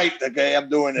 All right, okay, I'm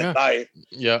doing it. Bye.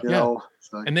 Yeah.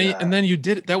 And then you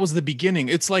did it. That was the beginning.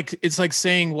 It's like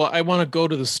saying, "Well, I want to go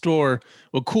to the store."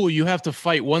 Well, cool. You have to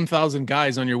fight 1,000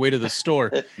 guys on your way to the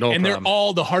store, they're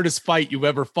all the hardest fight you've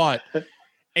ever fought,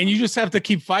 and you just have to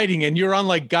keep fighting. And you're on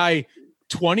guy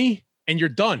 20, and you're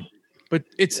done. But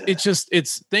it's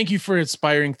thank you for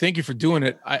inspiring. Thank you for doing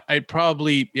it.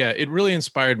 It really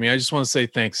inspired me. I just want to say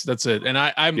thanks. That's it. And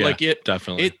I'm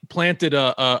definitely. It planted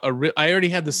I already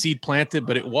had the seed planted,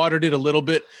 but it watered it a little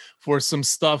bit for some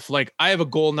stuff. I have a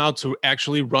goal now to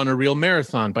actually run a real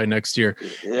marathon by next year.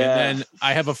 Yeah. And then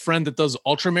I have a friend that does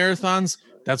ultra marathons.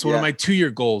 That's one of my 2-year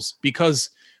goals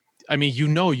because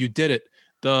you did it.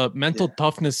 The mental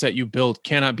toughness that you build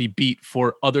cannot be beat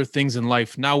for other things in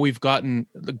life. Now we've gotten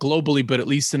globally, but at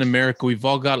least in America, we've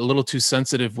all got a little too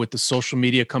sensitive with the social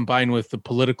media combined with the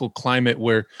political climate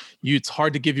where it's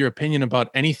hard to give your opinion about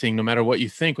anything, no matter what you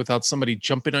think, without somebody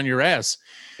jumping on your ass.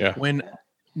 Yeah. When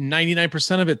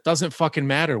 99% of it doesn't fucking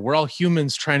matter. We're all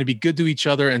humans trying to be good to each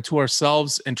other and to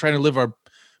ourselves and trying to live our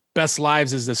best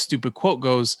lives, as the stupid quote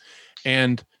goes.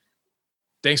 And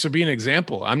thanks for being an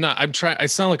example. I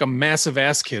sound like a massive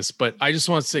ass kiss, but I just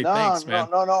want to say thanks, man.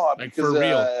 No. Because, for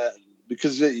real.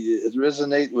 Because it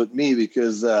resonates with me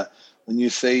because when you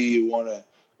say you want to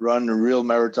run real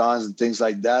marathons and things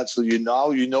like that. So you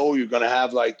know you're going to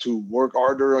have like to work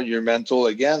harder on your mental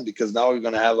again, because now you're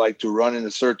going to have like to run in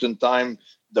a certain time,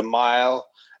 the mile,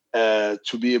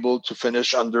 to be able to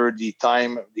finish under the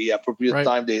appropriate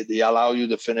time they allow you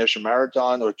to finish a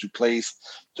marathon, or to place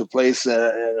to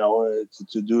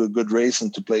do a good race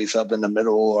and to place up in the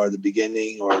middle or the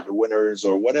beginning or the winners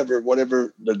or whatever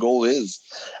the goal is.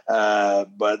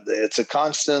 But it's a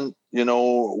constant,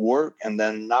 work. And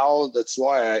then now that's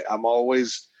why I'm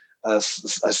always, I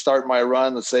start my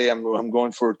run. Let's say I'm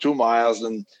going for 2 miles,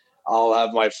 and I'll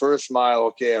have my first mile.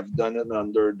 Okay, I've done it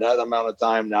under that amount of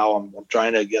time. Now I'm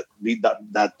trying to beat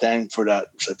that time for that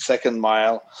second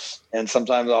mile. And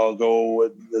sometimes I'll go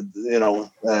with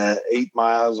 8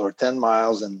 miles or 10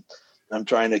 miles, and I'm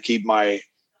trying to keep my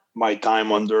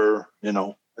time under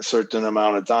a certain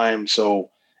amount of time. So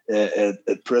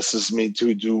it presses me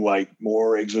to do like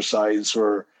more exercise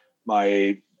for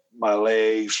my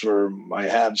legs, for my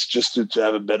abs, just to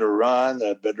have a better run,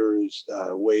 a better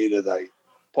way that I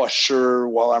posture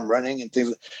while I'm running and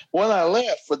things. When I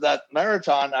left for that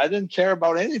marathon, I didn't care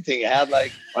about anything. I had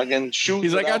like I can shoot.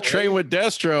 He's like, I train with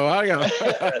Destro. I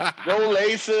got no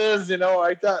laces.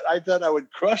 I thought I would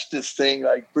crush this thing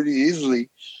like pretty easily.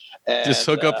 And, just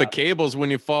hook up the cables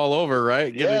when you fall over,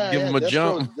 right? Give him a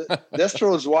jump.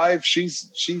 Destro's wife, she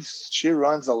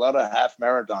runs a lot of half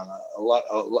marathon, a lot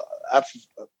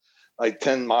like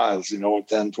 10 miles,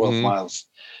 10, 12 miles.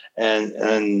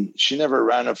 And she never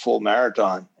ran a full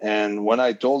marathon. And when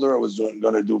I told her I was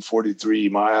going to do 43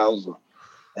 miles,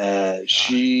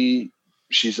 she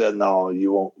said, no,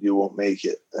 you won't make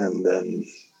it. And then,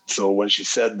 so when she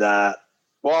said that,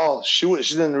 well, she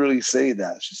didn't really say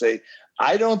that. She said,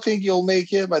 I don't think you'll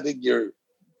make it. I think you're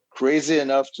crazy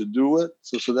enough to do it.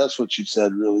 So that's what she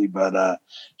said, really. But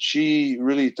she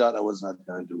really thought I was not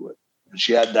going to do it. And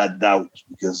she had that doubt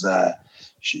because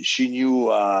she knew,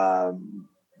 how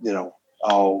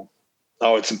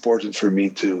it's important for me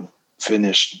to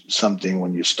finish something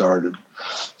when you started.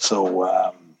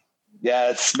 So,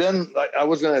 it's been, like, I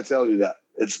was going to tell you that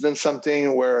it's been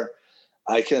something where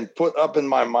I can put up in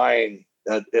my mind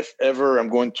that if ever I'm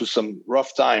going through some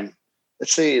rough time,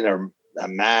 let's say in a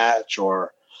match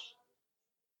or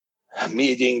a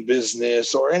meeting,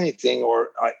 business or anything, or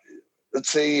let's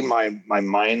say my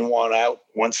mind went out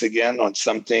once again on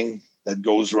something that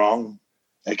goes wrong,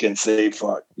 I can say,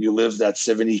 fuck, you lived that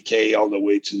 70K all the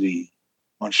way to the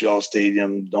Montreal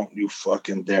Stadium. Don't you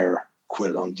fucking dare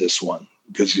quit on this one,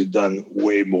 because you've done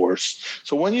way worse.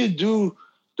 So when you do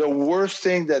the worst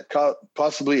thing that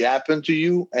possibly happened to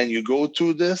you and you go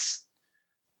through this,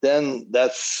 then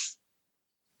that's,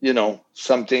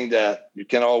 something that you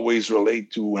can always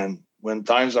relate to when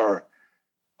times are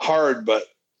hard, but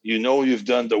you've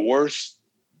done the worst,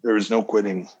 there is no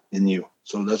quitting in you.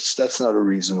 So that's not a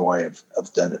reason why I've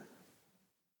done it.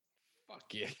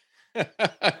 Fuck yeah.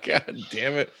 God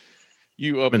damn it.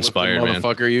 You up inspired, man.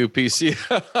 Motherfucker, you PC.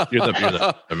 You're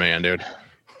the man, dude.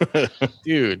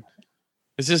 Dude,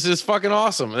 this is fucking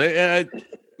awesome.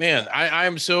 Man,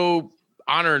 I'm so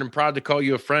honored and proud to call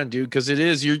you a friend, dude, because it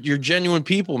is, you're genuine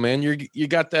people, man. You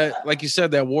got that, like you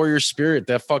said, that warrior spirit,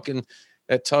 that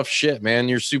tough shit, man.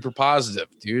 You're super positive,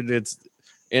 dude. It's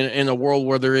in a world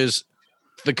where there is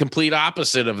the complete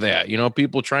opposite of that,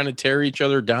 people trying to tear each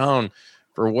other down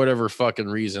for whatever fucking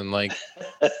reason. Like,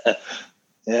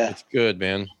 yeah, it's good,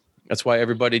 man. That's why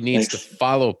everybody needs to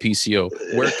follow PCO.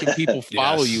 Where can people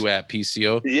follow you at,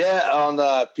 PCO? Yeah, on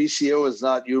PCO is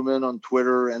Not Human on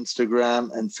Twitter,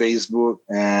 Instagram, and Facebook,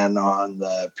 and on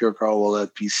Pure Carl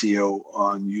Wallet PCO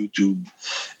on YouTube.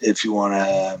 If you want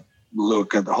to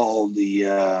look at all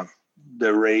the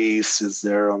race is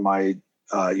there on my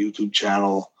YouTube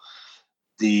channel.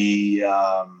 The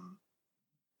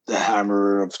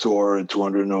hammer of Thor,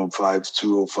 205,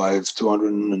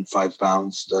 205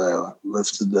 pounds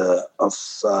lifted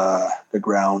off the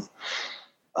ground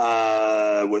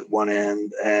with one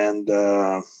hand. And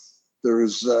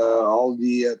there's all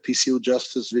the PCO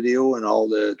Justice video and all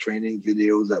the training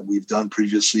videos that we've done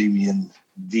previously, me and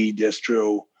D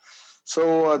Distro.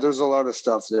 So there's a lot of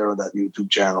stuff there on that YouTube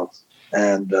channel.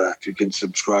 And if you can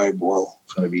subscribe, well,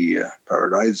 it's going to be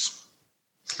paradise.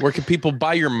 Where can people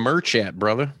buy your merch at,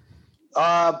 brother?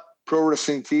 Pro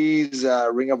Wrestling Tees,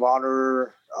 Ring of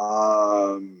Honor,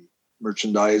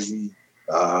 merchandising.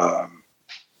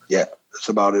 That's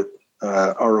about it.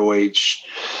 ROH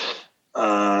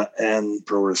and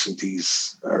Pro Wrestling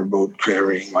Tees are both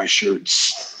carrying my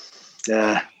shirts.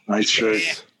 Yeah, nice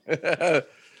shirts.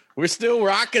 We're still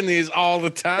rocking these all the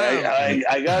time.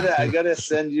 I gotta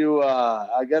send you.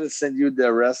 I gotta send you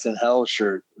the Rest in Hell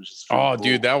shirt. Which is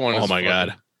dude, that one. Oh my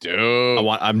god, Dude,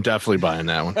 I'm definitely buying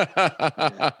that one.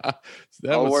 That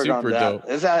I'll was work super on that.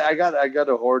 dope. I got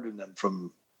a horde of them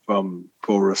from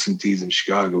Pro Wrestling Tees in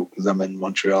Chicago because I'm in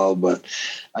Montreal, but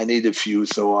I need a few,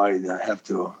 so I have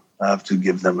to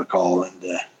give them a call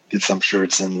and get some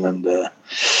shirts in and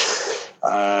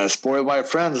spoil my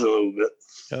friends a little bit.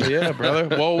 Hell yeah, brother.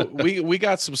 Well, we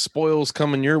got some spoils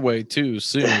coming your way too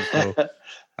soon. So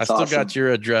I still got your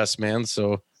address, man.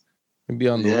 So be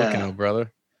on the lookout,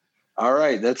 brother. All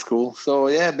right, that's cool. So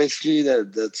yeah, basically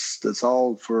that's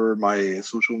all for my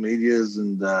social medias,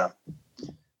 and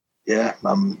yeah,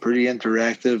 I'm pretty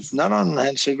interactive. Not on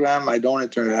Instagram. I don't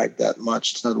interact that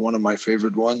much. It's not one of my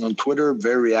favorite ones. On Twitter,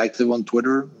 very active on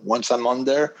Twitter. Once I'm on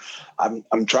there,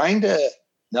 I'm trying to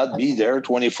not be there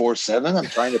 24/7. I'm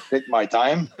trying to pick my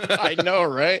time. I know,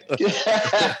 right? Because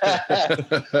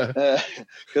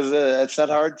it's not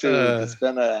hard to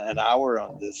spend an hour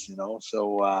on this,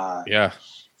 So yeah.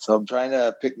 So I'm trying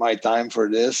to pick my time for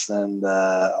this, and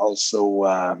also,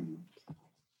 all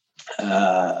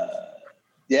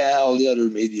the other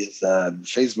medias.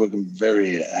 Facebook, I'm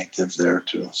very active there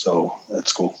too, so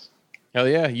that's cool. Hell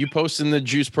yeah, you post in the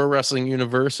Juice Pro Wrestling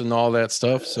universe and all that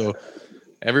stuff. So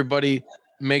everybody,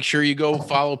 make sure you go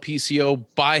follow PCO,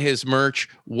 buy his merch,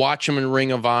 watch him in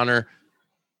Ring of Honor.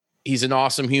 He's an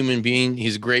awesome human being.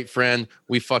 He's a great friend.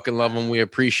 We fucking love him. We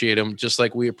appreciate him, just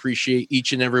like we appreciate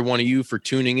each and every one of you for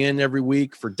tuning in every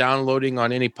week, for downloading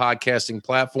on any podcasting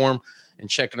platform, and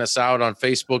checking us out on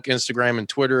Facebook, Instagram, and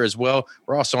Twitter as well.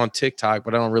 We're also on TikTok,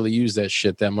 but I don't really use that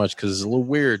shit that much because it's a little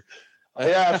weird.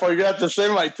 Yeah, I forgot to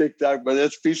say my TikTok, but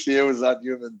that's PCO is not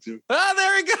human too. Oh,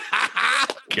 there we go.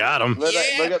 Got him.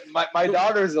 But my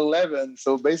daughter's 11,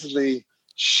 so basically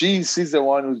she's the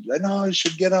one who's like, no, you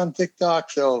should get on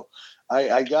TikTok. So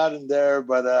I got in there,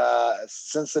 but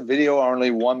since the video are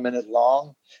only 1 minute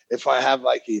long, if I have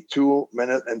like a 2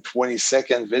 minute and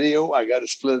 20-second video, I got to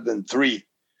split it in 3.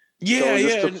 Yeah,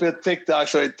 to fit TikTok,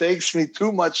 so it takes me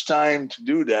too much time to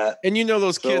do that. And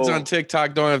those kids on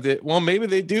TikTok don't have the. Well, maybe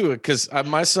they do, because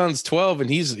my son's 12 and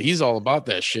he's all about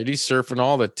that shit. He's surfing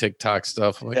all the TikTok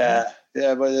stuff. Like, yeah,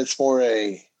 but it's for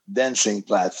a dancing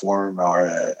platform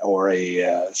or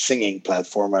a singing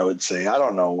platform, I would say. I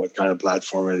don't know what kind of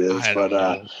platform it is, but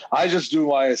I just do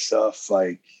my stuff.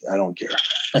 Like, I don't care.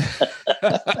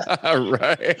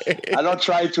 Right. I don't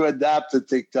try to adapt to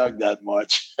TikTok that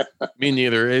much. Me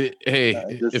neither.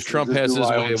 If Trump has his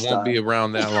way, it won't be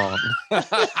around that long.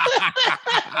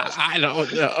 I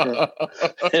don't know.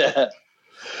 Yeah.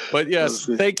 But yes,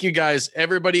 thank you guys.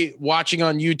 Everybody watching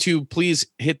on YouTube, please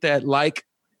hit that like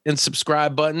and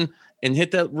subscribe button, and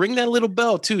ring that little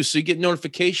bell too, so you get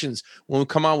notifications when we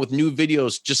come out with new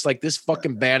videos, just like this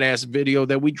fucking badass video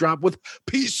that we drop with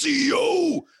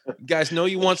PCO. You guys know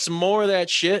you want some more of that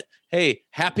shit. Hey,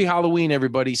 happy Halloween,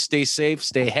 everybody. Stay safe,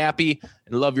 stay happy,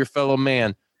 and love your fellow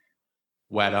man.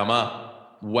 Wet 'em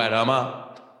up, wet 'em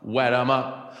up, wet 'em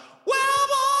up.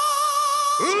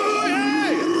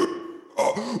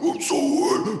 I'm so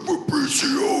wet for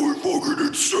PCO, it's fucking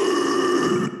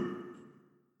insane.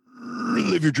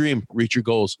 Live your dream, reach your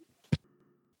goals.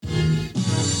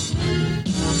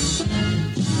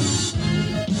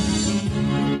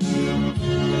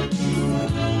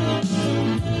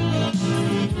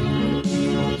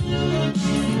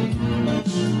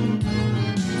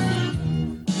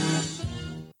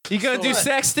 You gonna do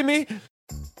sex to me?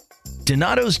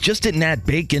 Donato's just didn't add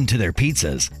bacon to their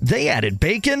pizzas. They added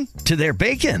bacon to their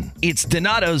bacon. It's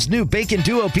Donato's new Bacon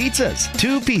Duo pizzas.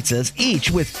 2 pizzas, each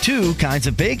with 2 kinds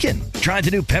of bacon. Try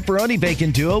the new Pepperoni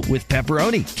Bacon Duo with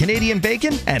pepperoni, Canadian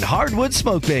bacon, and hardwood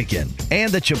smoked bacon.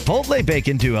 And the Chipotle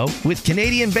Bacon Duo with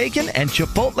Canadian bacon and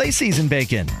Chipotle seasoned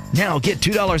bacon. Now get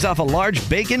 $2 off a large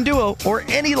Bacon Duo or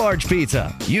any large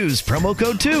pizza. Use promo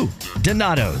code 2.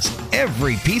 Donato's.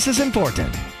 Every piece is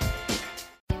important.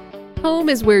 Home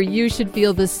is where you should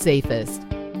feel the safest,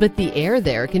 but the air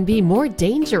there can be more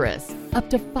dangerous, up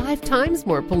to 5 times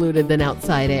more polluted than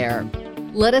outside air.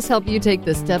 Let us help you take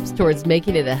the steps towards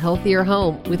making it a healthier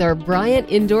home with our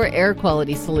Bryant Indoor Air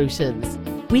Quality Solutions.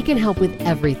 We can help with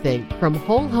everything from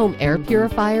whole home air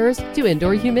purifiers to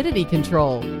indoor humidity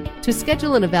control. To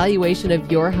schedule an evaluation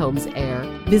of your home's air,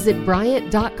 visit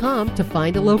Bryant.com to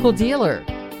find a local dealer.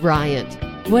 Bryant,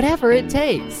 whatever it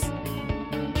takes.